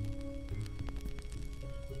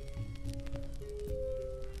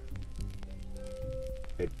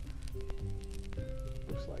 It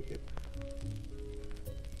looks like it.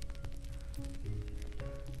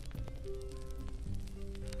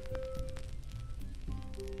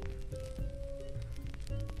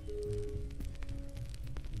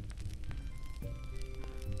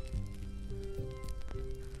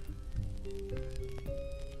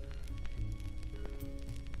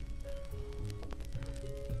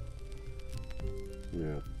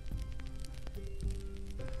 Yeah.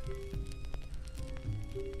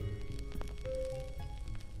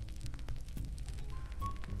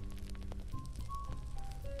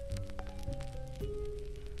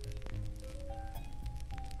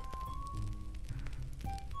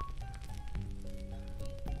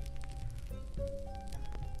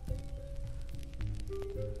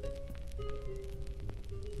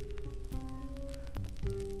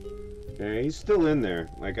 Yeah, he's still in there.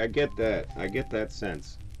 Like, I get that. I get that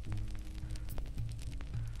sense.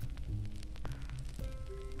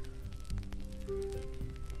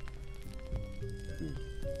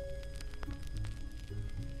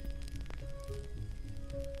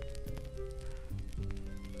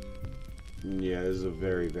 Yeah, this is a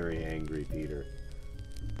very, very angry Peter.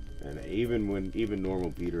 And even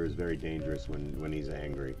normal Peter is very dangerous when he's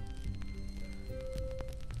angry.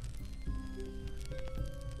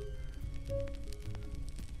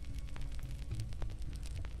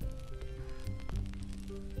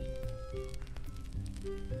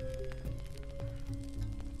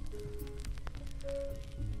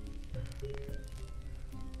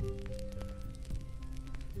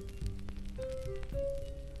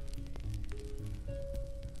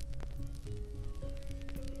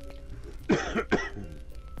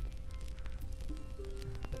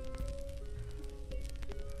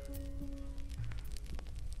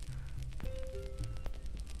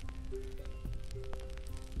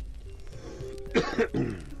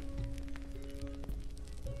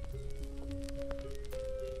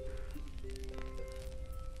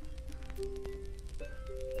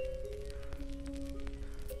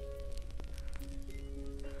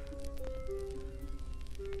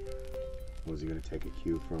 he gonna take a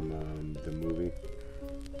cue from the movie?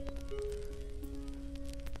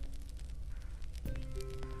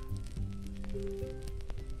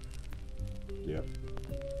 Yep.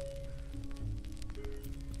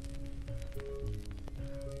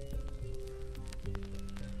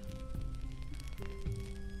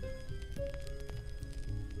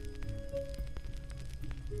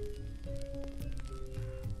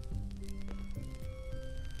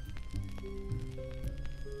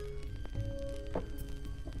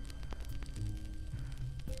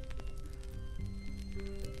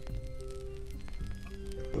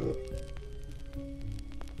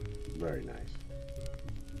 Very nice.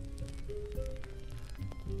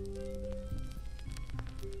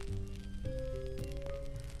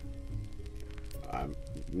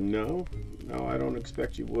 No, I don't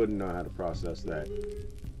expect you wouldn't know how to process that.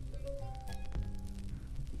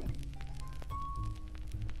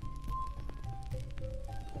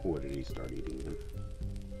 What did he start eating him?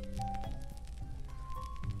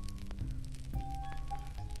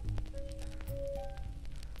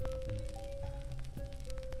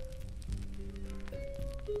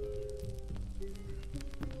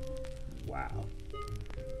 Wow.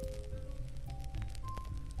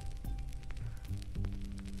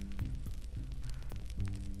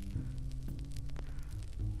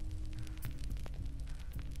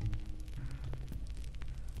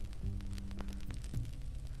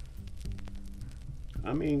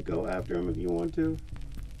 I mean, go after him if you want to.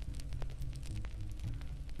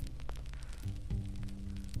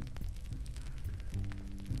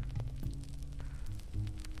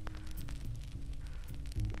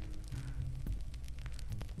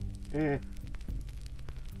 Eh.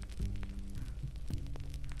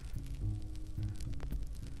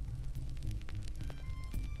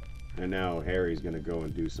 And now Harry's gonna go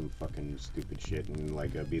and do some fucking stupid shit and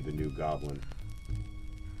like be the new goblin.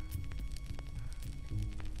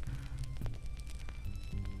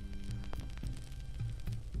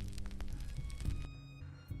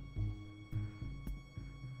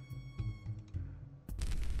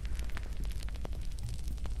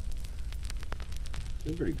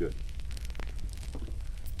 It's pretty good.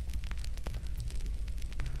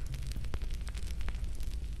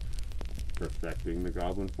 Perfecting the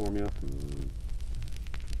goblin formula.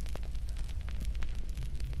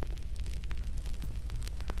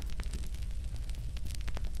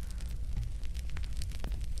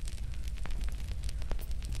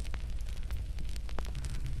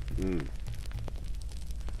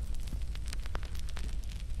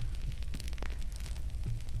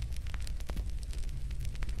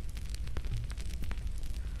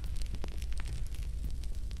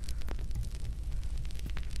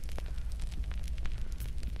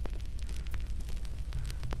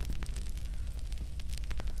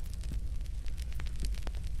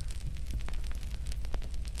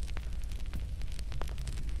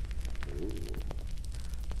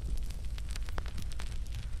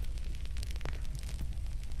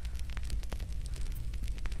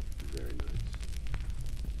 Very nice.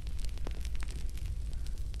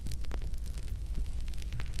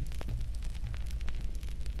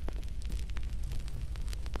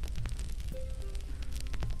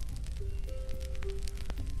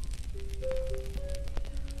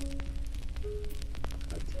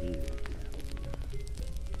 A team.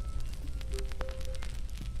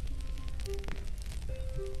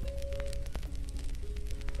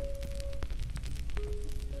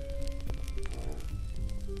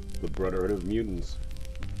 The Brotherhood of Mutants,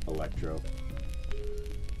 Electro.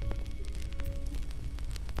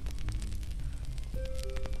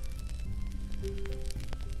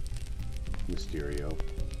 Mysterio.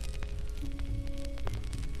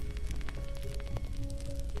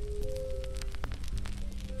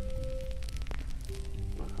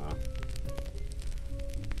 Uh-huh.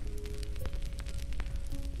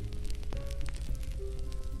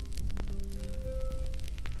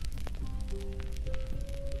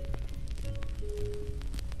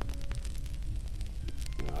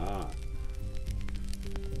 Ah.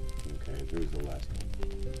 Okay, who's the last one?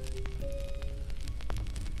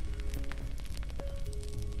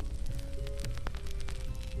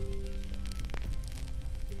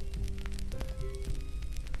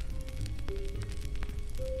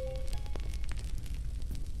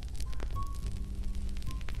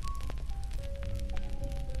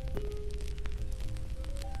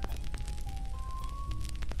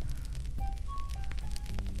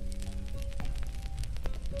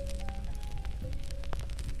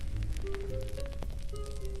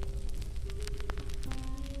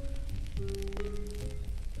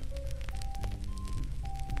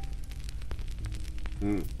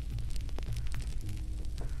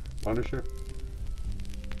 Punisher?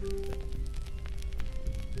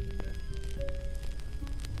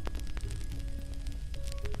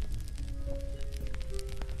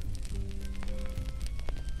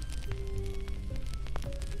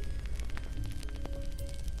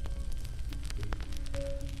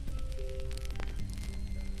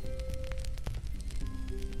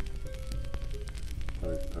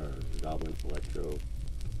 Goblin, Electro,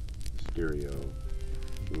 Stereo,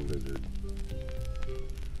 Lizard,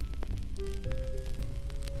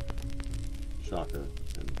 Shaka,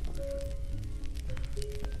 and Punisher.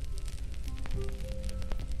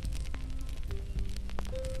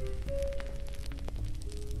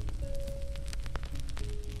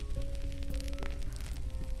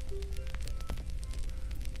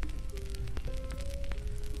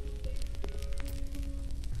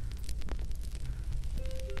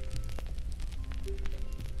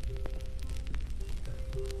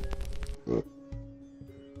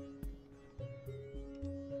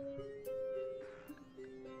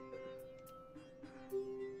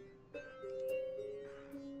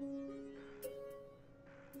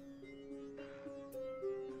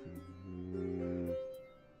 Mm,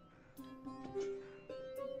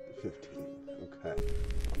 15. Okay.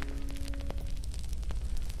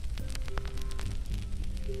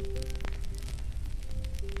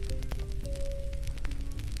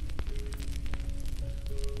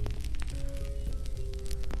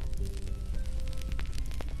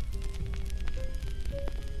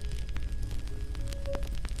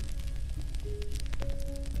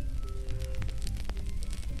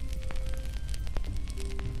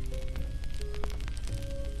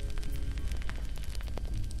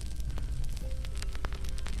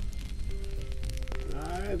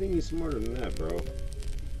 I think he's smarter than that, bro.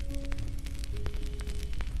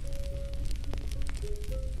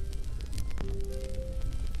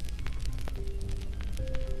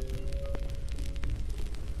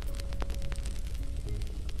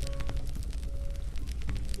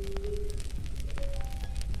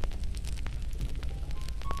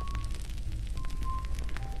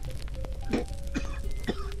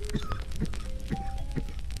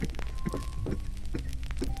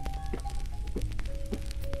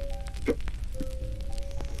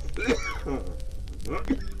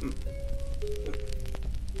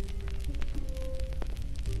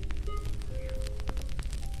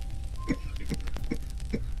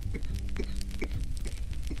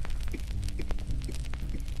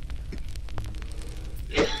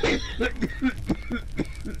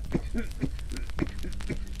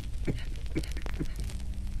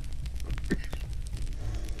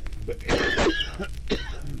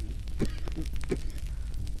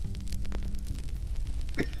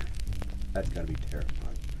 That's gotta be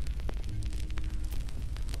terrifying.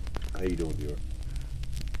 How you doing, viewer?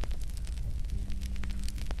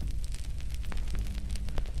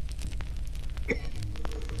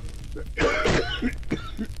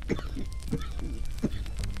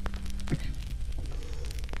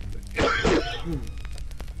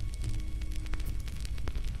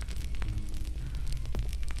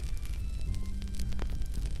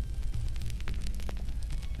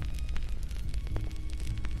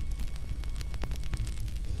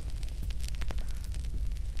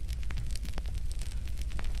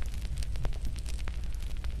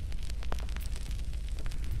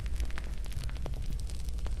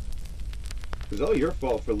 It was all your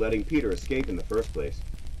fault for letting Peter escape in the first place.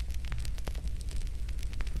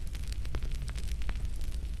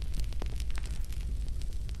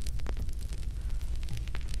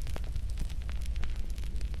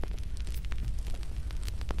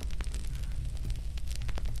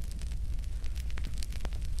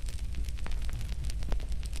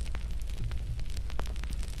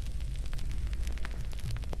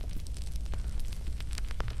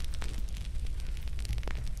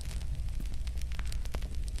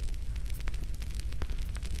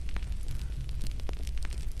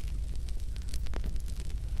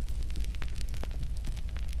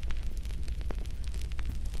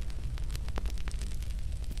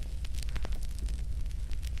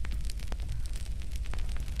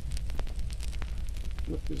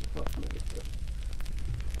 What is cosmetic?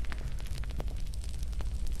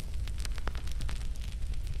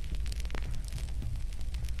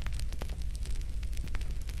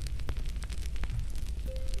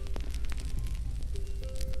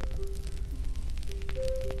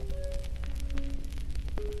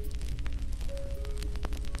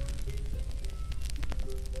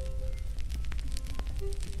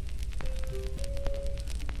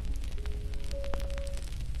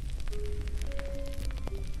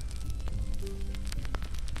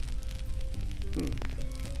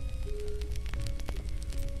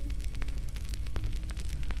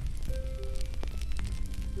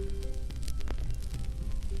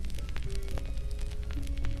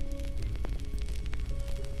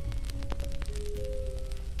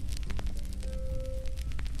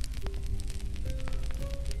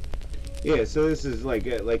 Yeah, so this is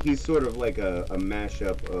like he's sort of like a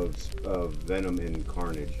mashup of Venom and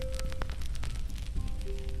Carnage.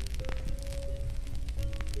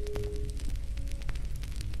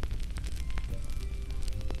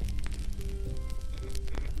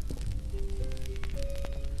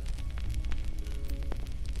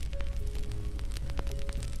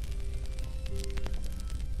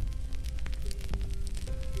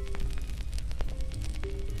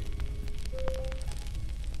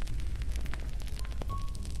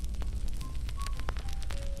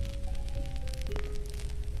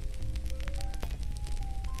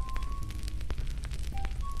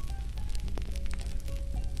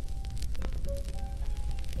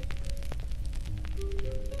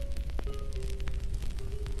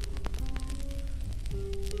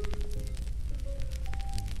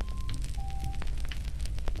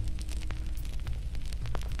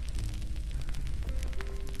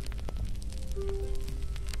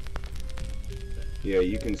 Yeah,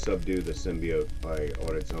 you can subdue the symbiote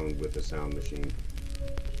on its own with the sound machine.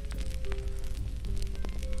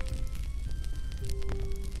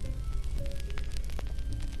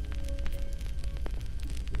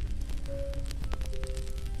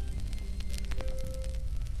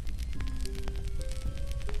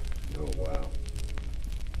 Oh, wow.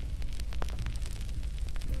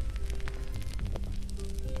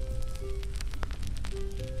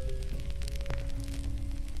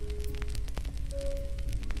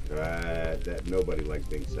 That nobody likes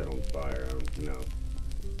being set on fire. I don't know.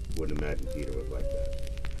 Wouldn't imagine Peter would like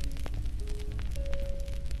that.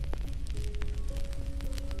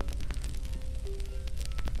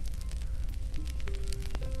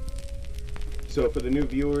 So for the new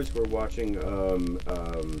viewers, we're watching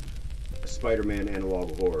Spider-Man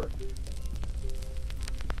analog horror.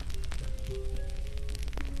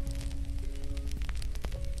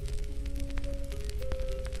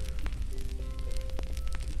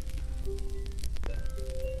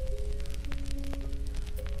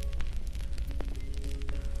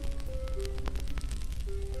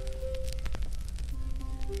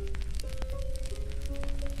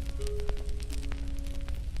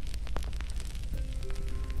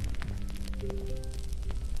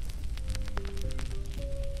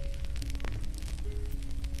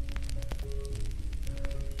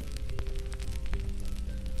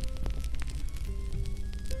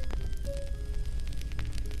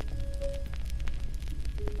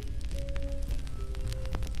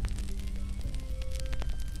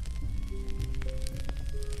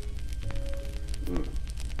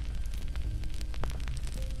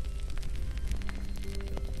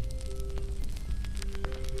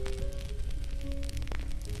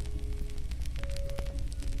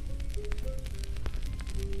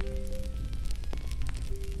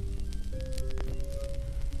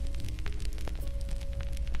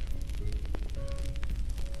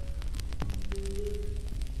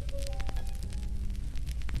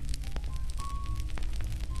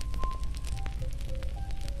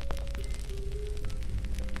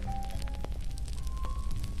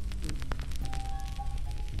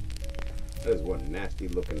 That is one nasty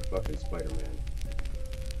looking fucking Spider-Man.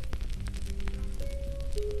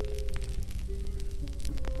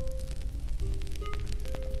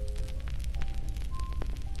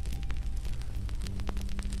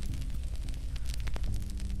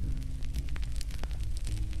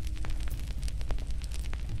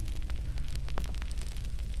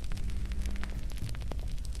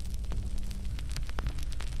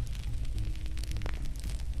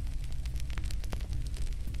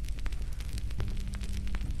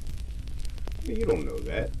 You don't know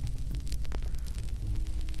that.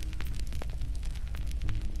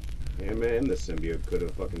 Yeah, man, the symbiote could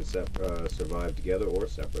have fucking survived together or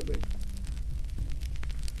separately.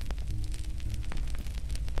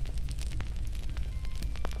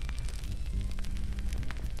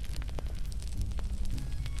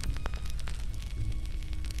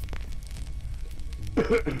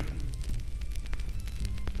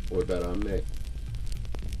 Or bet on me.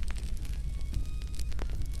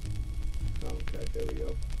 Okay, there we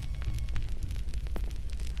go.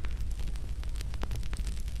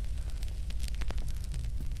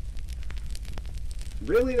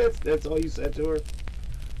 Really? That's all you said to her?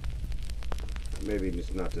 Maybe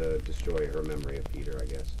just not to destroy her memory of Peter, I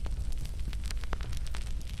guess.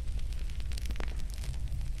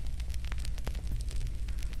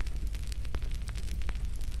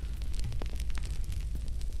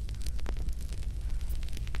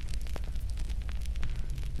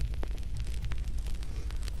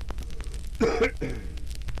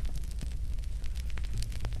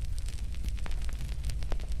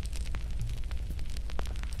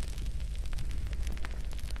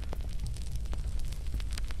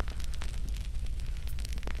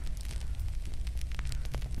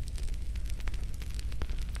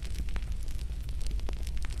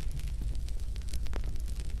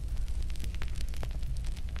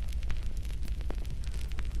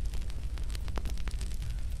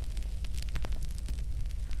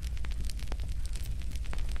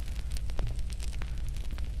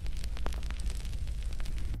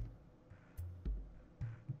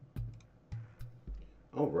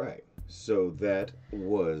 All right, so that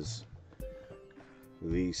was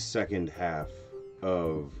the second half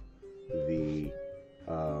of the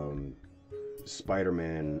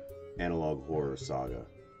Spider-Man analog horror saga.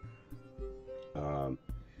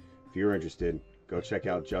 If you're interested, go check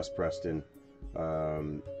out Just Preston.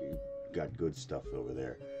 Got good stuff over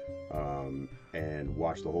there. And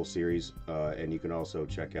watch the whole series. And you can also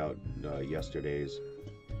check out yesterday's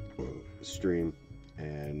stream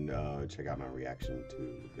and check out my reaction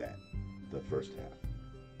to that, the first half.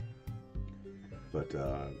 But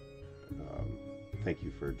thank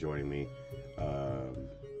you for joining me.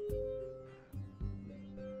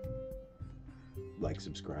 Like,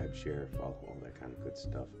 subscribe, share, follow, all that kind of good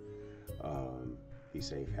stuff. Be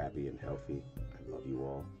safe, happy, and healthy. I love you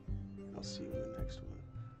all. I'll see you in the next one.